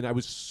 And I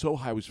was so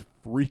high, I was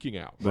freaking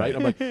out. Right?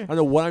 I'm like, I don't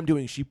know what I'm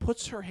doing. She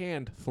puts her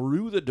hand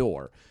through the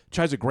door,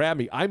 tries to grab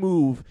me. I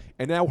move,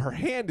 and now her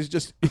hand is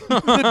just in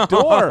the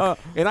door.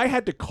 And I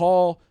had to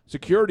call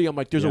security. I'm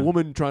like, "There's a Yeah.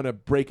 woman trying to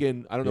break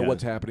in. I don't know Yeah.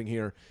 what's happening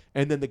here."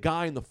 And then the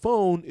guy on the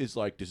phone is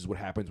like, "This is what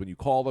happens when you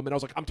call them." And I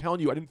was like, "I'm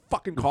telling you, I didn't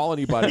fucking call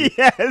anybody."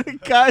 Yeah, the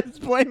guy's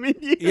blaming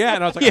you. Yeah,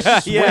 and I was like, I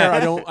swear, yeah. I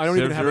don't even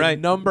Serves have you a right.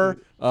 number.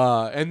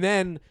 And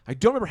then I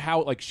don't remember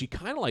how, like, she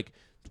kind of like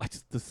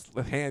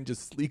the hand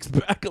just sleeks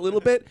back a little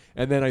bit,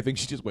 and then I think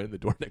she just went in the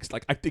door next.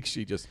 Like, I think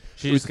she just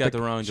it was got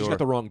the wrong She door. got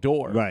the wrong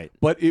door. Right.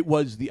 But it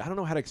was I don't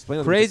know how to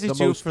explain it. Crazy It was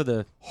the too most for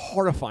the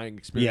horrifying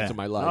experience of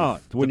my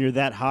life. Oh, when you're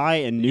that high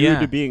and new Yeah.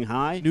 to being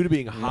high. New to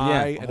being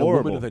high, and the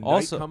horrible. woman of the night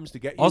also comes to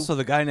get you. Also,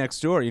 the guy next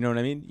door. You know what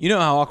I mean? You know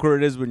how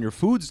awkward it is when your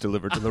food's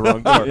delivered to the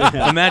wrong door.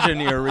 Imagine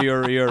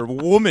your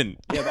woman.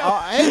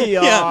 Yeah, hey,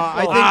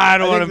 I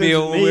don't want to be a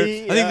this is weird.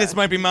 me. I think this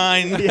might be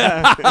mine.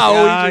 Yeah.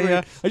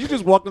 I should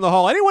just walk in the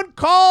hall. Anyone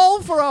call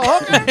for a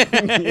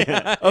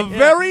hooker? A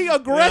very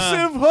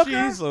aggressive hooker.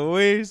 Jeez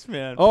Louise,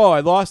 man. Oh, I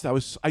lost.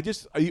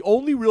 The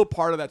only real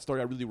part of that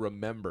story I really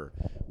remember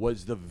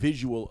was the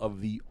visual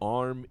of the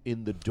arm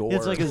in the door.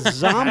 It's like a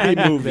zombie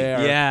movie.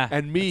 There. Yeah,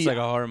 And me. it's like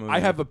a horror movie. I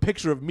have a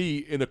picture of me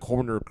in a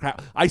corner.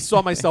 I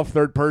saw myself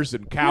third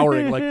person,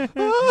 cowering, like,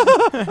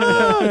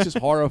 it's just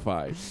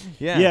horrified.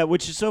 Yeah,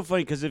 which is so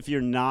funny because if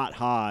you're not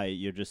high,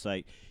 you're just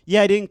like,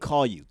 yeah, I didn't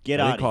call you. Get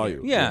I out didn't of call here.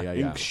 you. Yeah.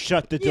 And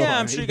shut the door. Yeah,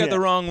 I'm sure you got the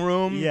wrong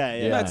room.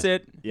 Yeah. That's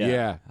it.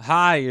 Yeah.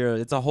 Hi,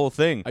 it's a whole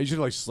thing. I usually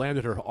like slammed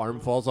it, her arm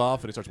falls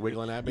off and it starts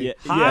wiggling at me. Yeah.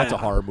 That's a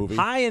horror movie.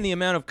 High in the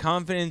amount of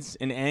confidence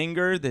and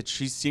anger that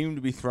she seemed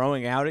to be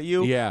throwing out at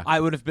you. Yeah. I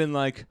would have been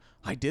like,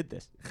 I did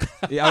this.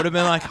 I would have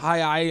been like,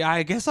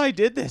 I guess I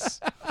did this.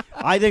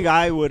 I think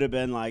I would have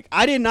been like,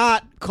 I did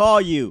not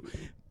call you.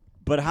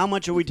 But how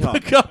much are we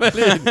talking? Coming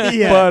in.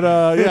 Yeah.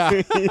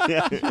 But,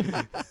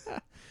 yeah.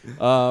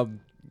 Yeah.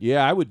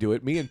 Yeah, I would do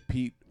it. Me and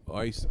Pete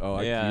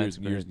Yeah, years it's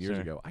and years been- and years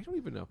sure. ago. I don't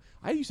even know.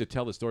 I used to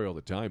tell the story all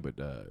the time, but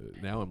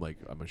now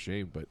I'm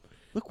ashamed. But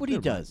Look what he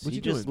Never mind. does. What's He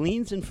he just doing?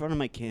 leans in front of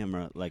my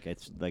camera like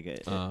it's like a.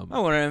 I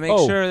wanted to make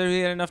Oh. sure that we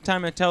had enough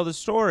time to tell the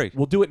story.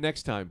 we'll do it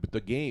next time. But the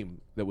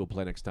game that we'll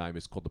play next time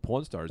is called the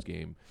Pawn Stars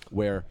game,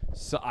 where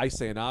I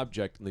say an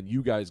object, and then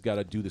you guys got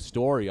to do the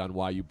story on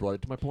why you brought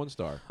it to my porn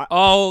star.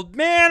 Oh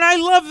man, I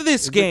love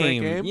this Is it a great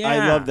game. game? Yeah.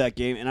 I love that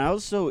game, and I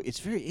also it's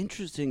very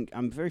interesting.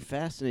 I'm very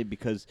fascinated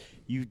because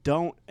you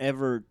don't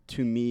ever,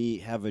 to me,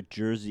 have a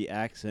Jersey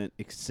accent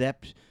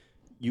except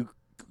you.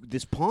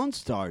 This Pawn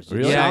Stars. It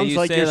Really? Yeah, sounds you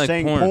like say you're like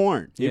saying porn.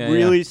 porn. Yeah, It yeah.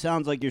 really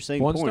sounds like you're saying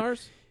Pawn porn.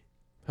 Stars?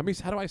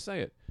 How do I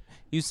say it?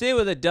 You say it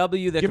with a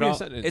W that Give me a could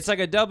sentence. it's like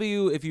a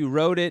W. If you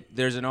wrote it,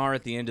 there's an R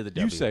at the end of the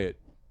W. You say it.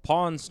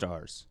 Pawn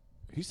Stars.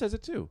 He says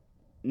it too.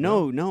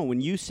 No.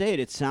 When you say it,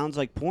 it sounds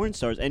like porn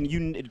stars, and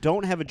you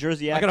don't have a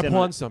Jersey I accent. got to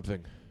pawn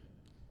something.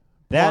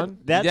 That pawn?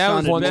 that That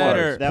was sounded better.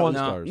 better. That Pawn was,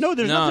 stars. no,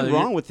 there's No, nothing you-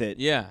 wrong with it.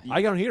 Yeah.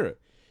 I don't hear it.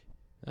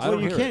 I Well,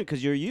 don't you hear can't it.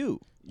 because you're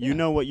you. Yeah. You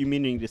know what you're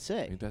meaning to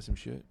say. Ain't that some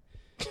shit?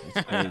 You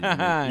know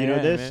Yeah,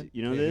 this? man.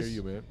 You know Can't this? hear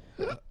you, man.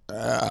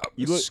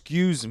 You look-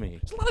 Excuse me.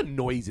 There's a lot of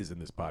noises in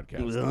this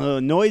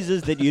podcast.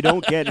 noises that you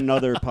don't get in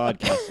other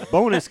podcasts.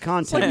 Bonus It's like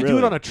content, you really. do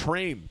it on a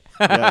train.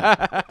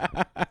 Yeah.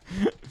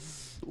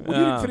 Well,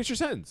 you didn't finish your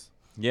sentence.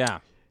 Yeah.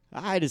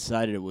 I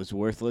decided it was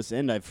worthless,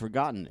 and I've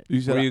forgotten it.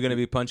 You said, Were you going to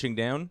be punching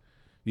down?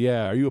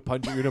 Yeah. Are you a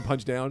puncher? You're gonna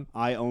punch down?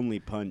 I only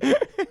punch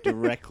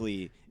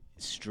directly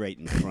straight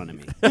in front of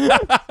me.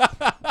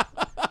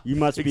 You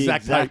must be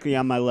Exact exactly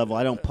on my level.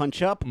 I don't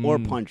punch up or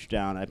Mm. punch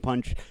down. I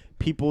punch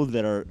people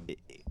that are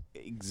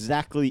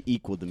exactly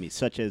equal to me,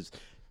 such as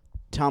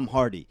Tom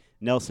Hardy,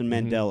 Nelson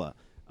Mandela,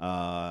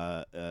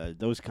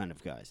 those kind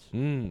of guys.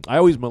 I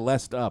always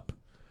molest up.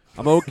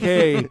 I'm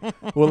okay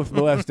with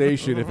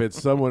molestation if it's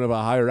someone of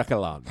a higher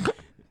echelon.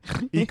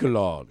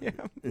 Echelon.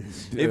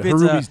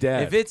 Harumi's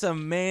dad. if it's a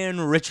man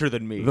richer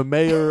than me. The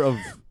mayor of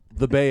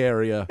the Bay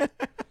Area,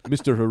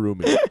 Mr.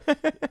 Harumi.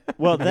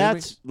 Well, hear me?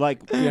 that's like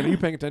Yeah, are you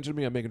paying attention to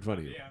me? I'm making fun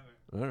of you.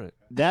 All right.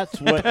 that's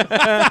what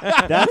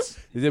that's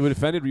Is it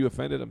offended? Were you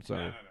offended? I'm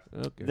sorry.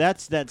 Okay.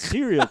 that's that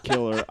serial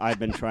killer I've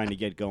been trying to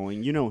get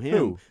going. You know him,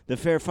 Who? the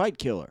Fair Fight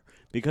Killer.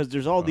 Because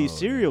there's all these Oh,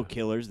 serial yeah.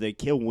 killers, they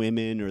kill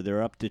women or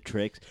they're up to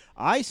tricks.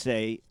 I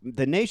say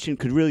the nation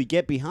could really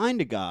get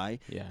behind a guy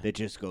Yeah. that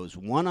just goes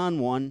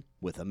one-on-one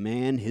with a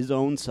man his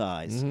own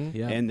size. Mhm.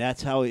 Yeah. And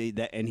that's how he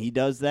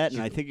does that, and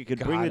You I think it could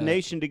bring the gotta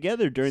nation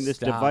together during this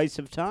stop.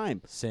 divisive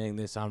time. Saying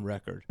this on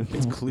record.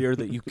 It's clear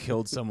that you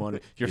killed someone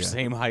your Yeah.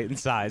 same height and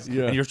size,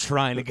 Yeah. and you're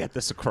trying to get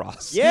this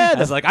across.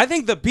 Yeah, It's like, I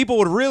think the people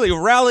would really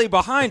rally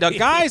behind a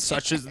guy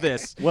such as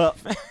this. Well,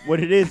 what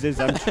it is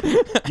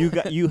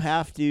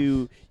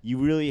you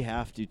really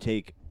have to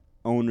take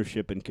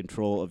ownership and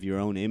control of your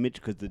own image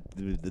because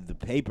the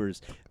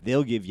papers,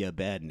 they'll give you a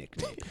bad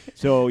nickname.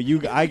 So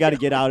I got to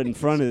get out in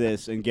front of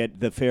this and get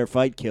the Fair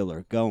Fight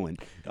Killer going.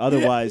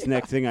 Otherwise,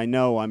 next thing I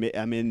know, I'm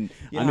in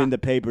the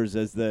papers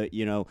as the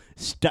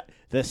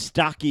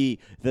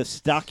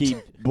stocky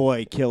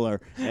boy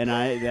killer, and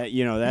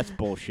that's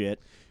bullshit.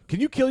 Can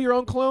you kill your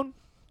own clone?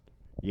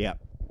 Yeah.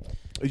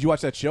 Did you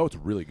watch that show? It's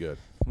really good.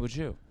 Would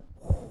you?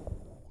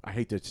 I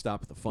hate to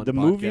stop the fun The podcast.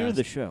 movie or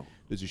the show?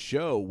 There's a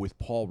show with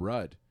Paul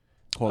Rudd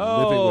called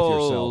Living with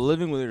Yourself.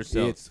 Living with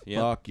yourself. It's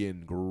Yep.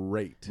 fucking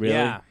great. Really?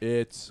 Yeah.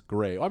 It's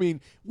great. I mean,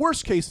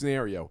 worst case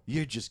scenario,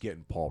 you're just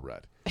getting Paul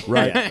Rudd,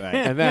 right? Yeah, right.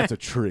 And that's a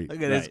treat.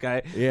 Look at this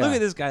guy. Yeah. Look at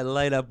this guy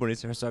light up when he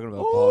starts talking about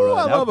Paul Oh, Rudd.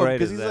 I How love him great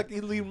because is he's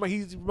that? like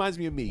he reminds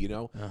me of me. You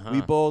know, Uh-huh.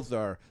 we both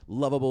are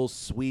lovable,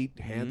 sweet,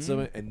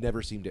 handsome, and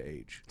never seem to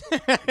age.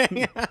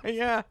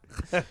 yeah.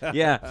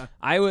 Yeah.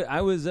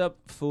 I was up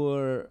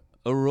for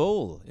a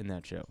role in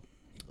that show.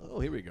 Oh,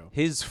 here we go.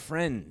 His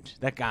friend,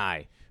 that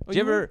guy. Oh, Do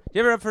you ever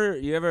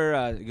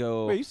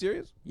go? Wait, are you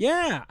serious?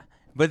 Yeah.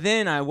 But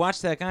then I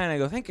watched that guy and I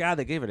go, thank God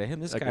they gave it to him.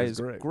 This That guy guy's is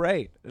great.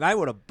 great. And I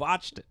would have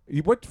botched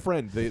it. What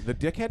friend? The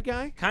dickhead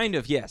guy? Kind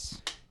of,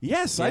 yes.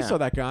 Yes, I Yeah. saw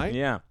that guy.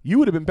 Yeah. You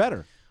would have been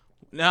better.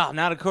 No,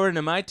 not according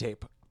to my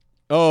tape.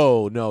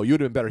 Oh no, you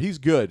would have been better. He's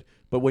good,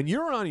 but when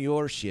you're on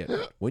your shit,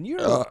 when you're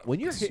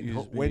hitting,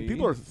 excuse when me.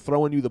 people are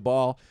throwing you the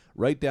ball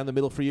right down the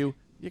middle for you,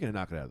 you're gonna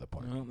knock it out of the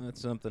park. Well, that's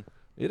something.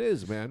 It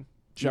is, man.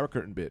 Shower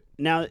curtain bit.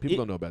 Now, People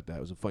don't know about that.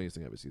 It was the funniest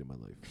thing I've ever seen in my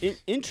life.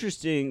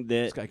 interesting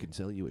This that guy can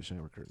sell you a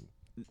shower curtain.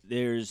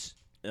 there's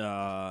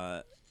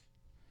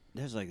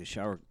like a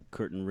shower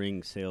curtain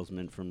ring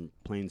salesman from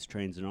Planes,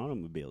 Trains, and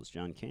Automobiles,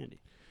 John Candy.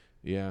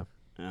 Yeah.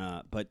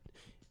 But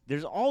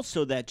there's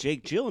also that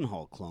Jake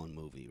Gyllenhaal clone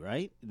movie,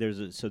 right? There's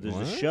a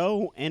What?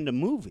 show and a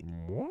movie.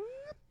 What?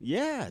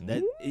 Yeah,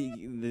 that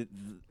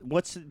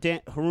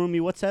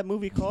Harumi? What's that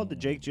movie called? The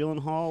Jake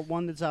Gyllenhaal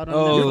one that's out on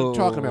Netflix? You're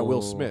talking about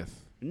Will Smith.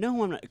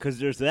 No, I'm not, because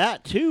there's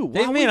that too.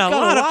 They've Wow, made we've a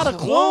got lot of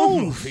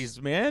clones. movies,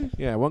 man.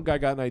 Yeah, one guy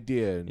got an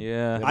idea. And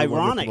Yeah. everyone ripped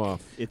Ironic. him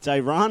off. It's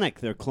ironic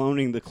they're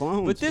cloning the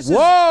clones. But this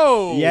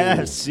Whoa!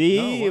 yeah,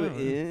 see, Oh, wow.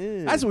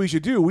 Yeah. That's what we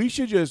should do. We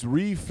should just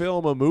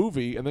refilm a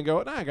movie and then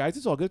go, nah, guys,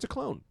 it's all good. It's a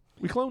clone.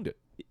 We cloned it.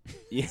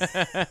 yeah.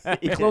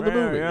 We cloned the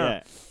movie.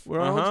 Yeah.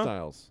 We're our own Uh-huh.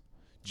 styles.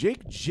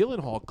 Jake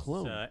Gyllenhaal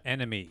clone.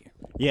 Enemy.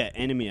 Yeah,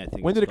 Enemy. I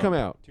think. When it's did it come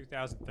called. out?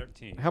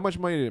 2013. How much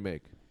money did it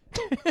make?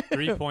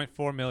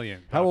 3.4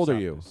 million. How box old are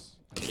you? office.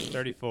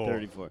 34.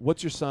 34.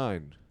 What's your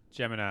sign?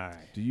 Gemini.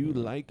 Do you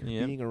like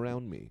Yep. being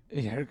around me?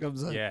 Here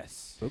comes a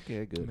Yes.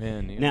 Okay, good.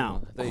 man. Now, I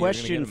thought you were gonna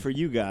question get him. for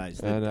you guys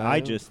that And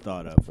I just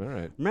thought of. All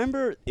right.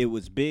 Remember, it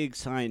was big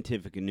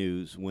scientific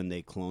news when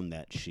they cloned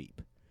that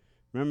sheep.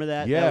 Remember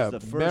that? Yeah, that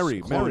was the first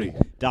Mary. cloning.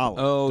 Dolly.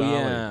 Oh Dolly.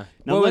 yeah.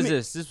 Now What let was me-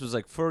 this? This was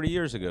like 40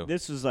 years ago.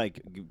 This was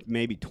like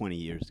maybe 20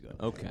 years ago.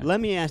 Okay. Let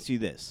me ask you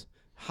this: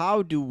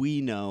 how do we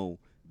know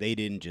they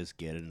didn't just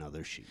get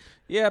another sheep?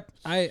 Yep.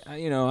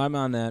 I'm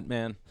on that,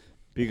 man.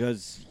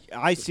 Because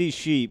I see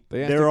sheep;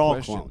 They asked they're it all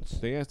questions. clones.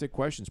 They asked it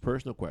questions,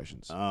 personal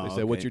questions. Oh, They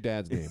said, "What's okay. your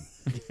dad's name?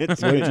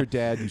 It's What a did your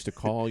dad used to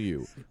call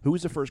you? Who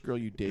was the first girl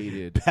you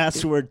dated?"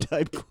 password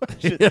type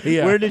question.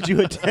 Yeah. Where did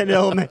you attend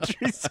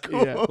elementary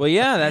school? Yeah. Well,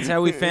 yeah, that's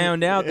how we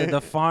found out that the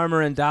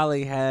farmer and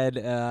Dolly had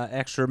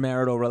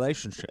extramarital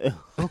relationship.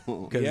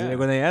 Because Yeah.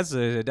 when they asked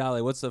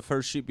Dolly, "What's the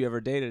first sheep you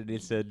ever dated?" he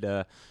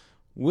said,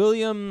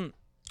 "William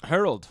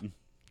Harold."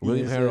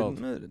 William He said,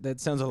 Harold. That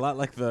sounds a lot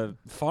like the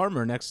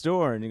farmer next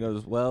door. And he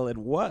goes, "Well, it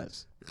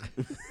was."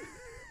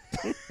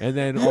 And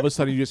then all of a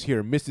sudden, you just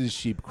hear Mrs.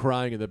 Sheep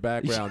crying in the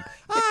background.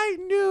 I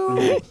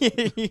knew.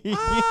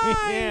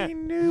 I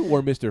knew.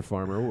 Or Mr.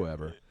 Farmer,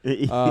 whoever.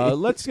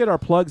 Let's get our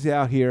plugs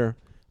out here.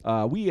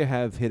 We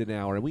have hit an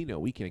hour, and we know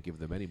we can't give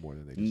them any more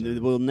than they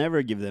deserve. We'll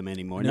never give them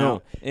any more.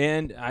 No,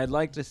 and I'd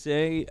like to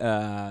say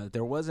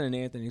there wasn't an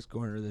Anthony's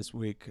Corner this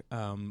week,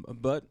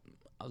 but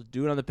I'll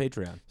do it on the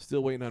Patreon.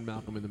 Still waiting on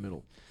Malcolm in the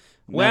Middle.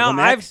 Well, Malcolm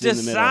I've X in the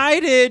middle.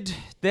 decided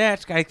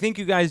that I think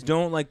you guys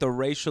don't like the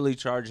racially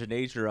charged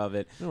nature of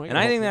it, No, I and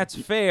I think don't. that's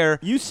fair.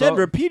 You said but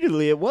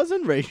repeady it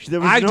wasn't racial. There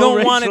was I no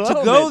don't want it racial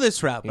to go element.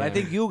 this route, but I Yeah.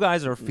 think you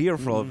guys are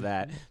fearful of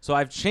that. So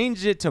I've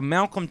changed it to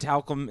Malcolm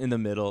Talcum in the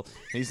middle.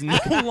 He's no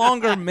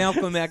longer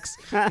Malcolm X.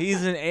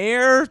 He's an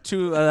heir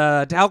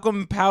to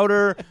talcum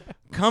powder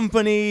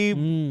company,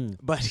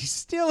 but he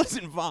still is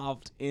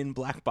involved in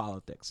black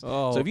politics.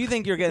 Oh. So if you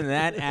think you're getting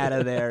that out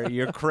of there,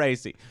 you're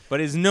crazy. But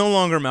he's no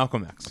longer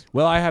Malcolm X.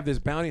 Well, I have this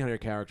bounty hunter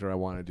character I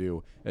want to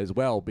do as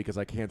well because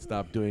I can't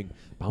stop doing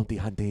bounty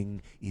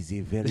hunting is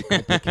a very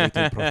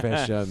complicated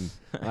profession.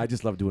 I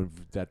just love doing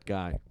that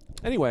guy.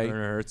 Anyway,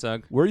 Werner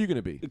Herzog. where are you going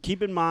to be?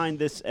 Keep in mind,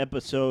 this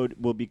episode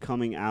will be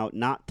coming out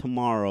not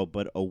tomorrow,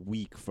 but a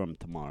week from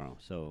tomorrow.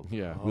 So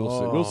Yeah, we'll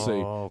see.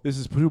 We'll Oh. see. This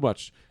is too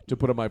much to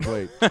put on my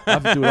plate. I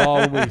have to do it all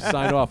when we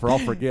sign off, or I'll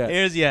forget.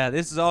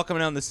 This is all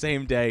coming out on the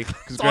same day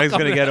because Greg's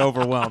going to get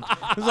overwhelmed.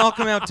 This is all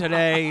coming out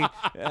today.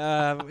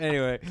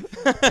 Anyway.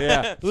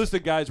 Yeah.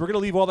 Listen, guys, we're gonna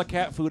leave all the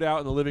cat food out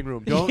in the living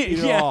room. Don't eat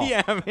it all.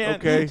 Yeah, man.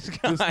 Okay. This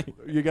guy- Just,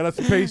 you gotta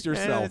pace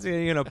yourself. It's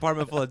an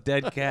apartment full of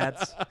dead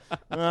cats.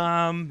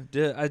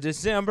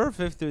 December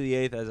 5th through the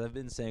 8th, as I've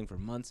been saying for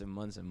months and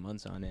months and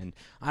months on end,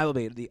 I will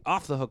be at the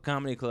Off the Hook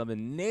Comedy Club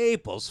in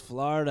Naples,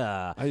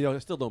 Florida. I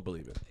still don't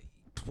believe it.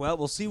 Well,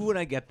 we'll see when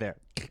I get there.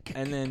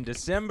 And then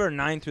December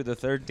 9th through the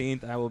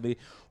 13th, I will be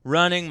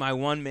running my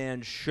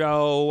one-man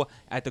show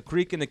at the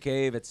Creek in the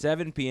Cave at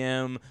 7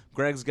 p.m.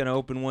 Greg's going to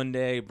open one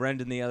day,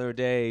 Brendan the other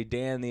day,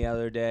 Dan the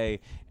other day.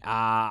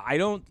 I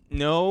don't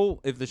know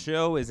if the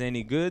show is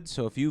any good,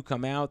 so if you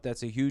come out,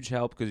 that's a huge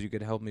help because you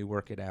could help me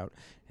work it out.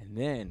 And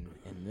then,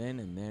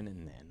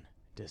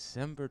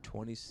 December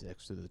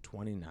 26th to the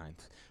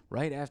 29th,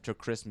 right after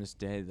Christmas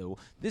Day, though,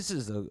 this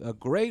is a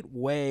great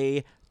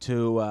way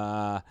to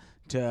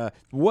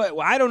what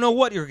I don't know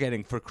what you're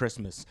getting for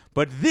Christmas,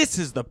 but this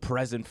is the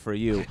present for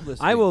you.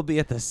 I will be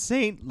at the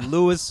St.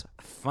 Louis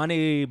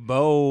Funny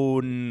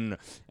Bone,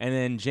 and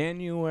then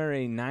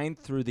January 9th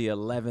through the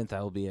 11th,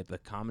 I will be at the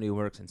Comedy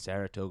Works in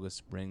Saratoga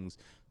Springs,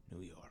 New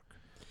York.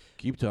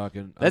 Keep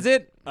talking. That's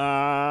it.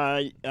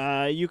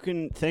 you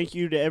can thank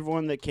you to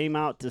everyone that came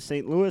out to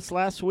St. Louis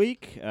last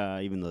week,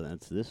 even though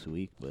that's this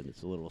week, but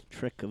it's a little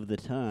trick of the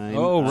time.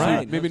 Oh,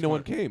 right. Maybe no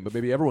one came, but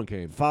maybe everyone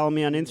came. Follow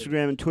me on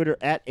Instagram and Twitter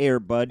at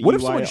Airbud. What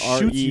if someone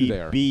shoots you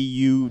there?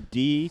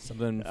 EYREBUD.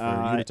 Something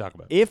for you to talk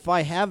about. If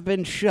I have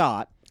been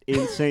shot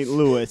in St.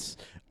 Louis,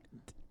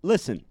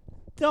 listen,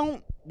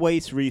 don't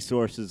waste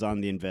resources on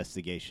the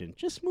investigation.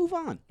 Just move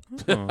on.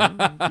 You know,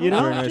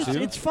 Very nice of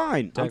you. it's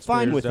fine. I'm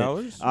fine with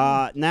Taxpayers' it.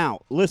 dollars. Now,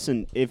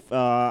 listen, if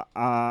I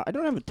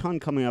don't have a ton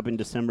coming up in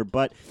December,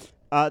 but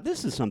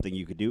this is something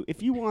you could do.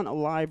 If you want a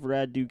live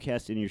Rad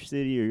Dudecast in your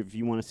city, or if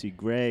you want to see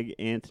Greg,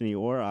 Anthony,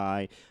 or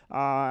I,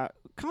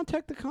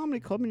 contact the comedy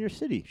club in your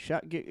city.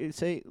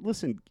 Say,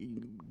 listen,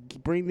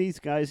 bring these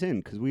guys in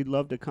because we'd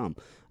love to come.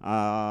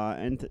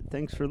 And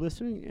thanks for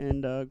listening.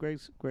 And Greg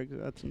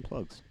got some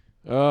plugs.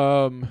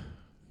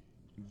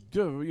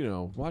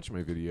 Watch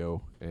my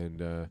video,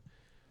 and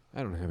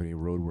I don't have any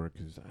road work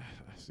because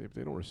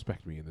they don't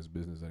respect me in this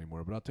business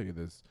anymore. But I'll tell you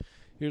this: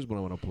 here's what I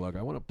want to plug.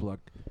 I want to plug.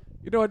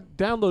 You know what?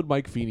 Download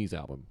Mike Feeney's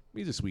album.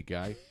 He's a sweet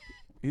guy.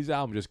 His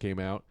album just came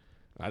out.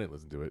 I didn't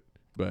listen to it,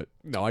 but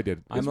no, I did.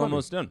 It's I'm funny.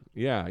 almost done.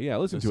 Yeah.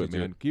 Listen to Listen it, to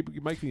man.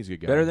 Keep Mike Feeney's a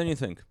good guy. Better than you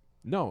think.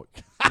 No.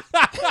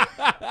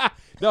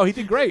 No, he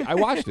did great. I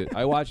watched it.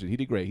 He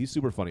did great. He's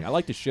super funny. I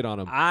like to shit on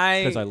him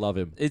because I love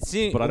him. It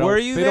seemed. But I don't, were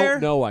you they there?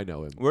 don't know I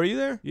know him. Were you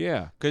there?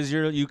 Yeah. Because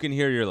you can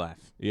hear your laugh.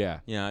 Yeah.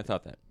 Yeah, I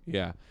thought that.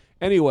 Yeah.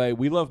 Anyway,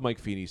 we love Mike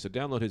Feeney, so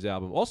download his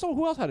album. Also,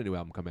 who else had a new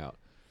album come out?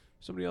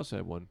 Somebody else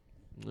had one.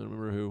 I don't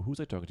remember who. Who was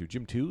I talking to?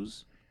 Jim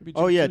Twos? Maybe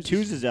Jim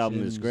Twos'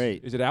 album is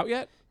great. Is it out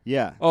yet?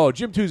 Yeah. Oh,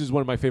 Jim Twos is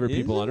one of my favorite Is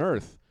people it? on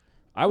earth.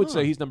 I would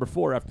say he's number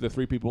 4 after the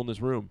 3 people in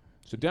this room.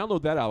 So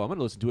download that album. I'm going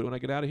to listen to it when I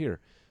get out of here.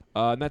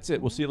 And that's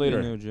it. We'll see you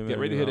later. know Jim Get had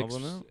ready a to new hit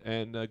album out?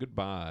 and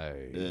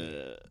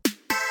goodbye.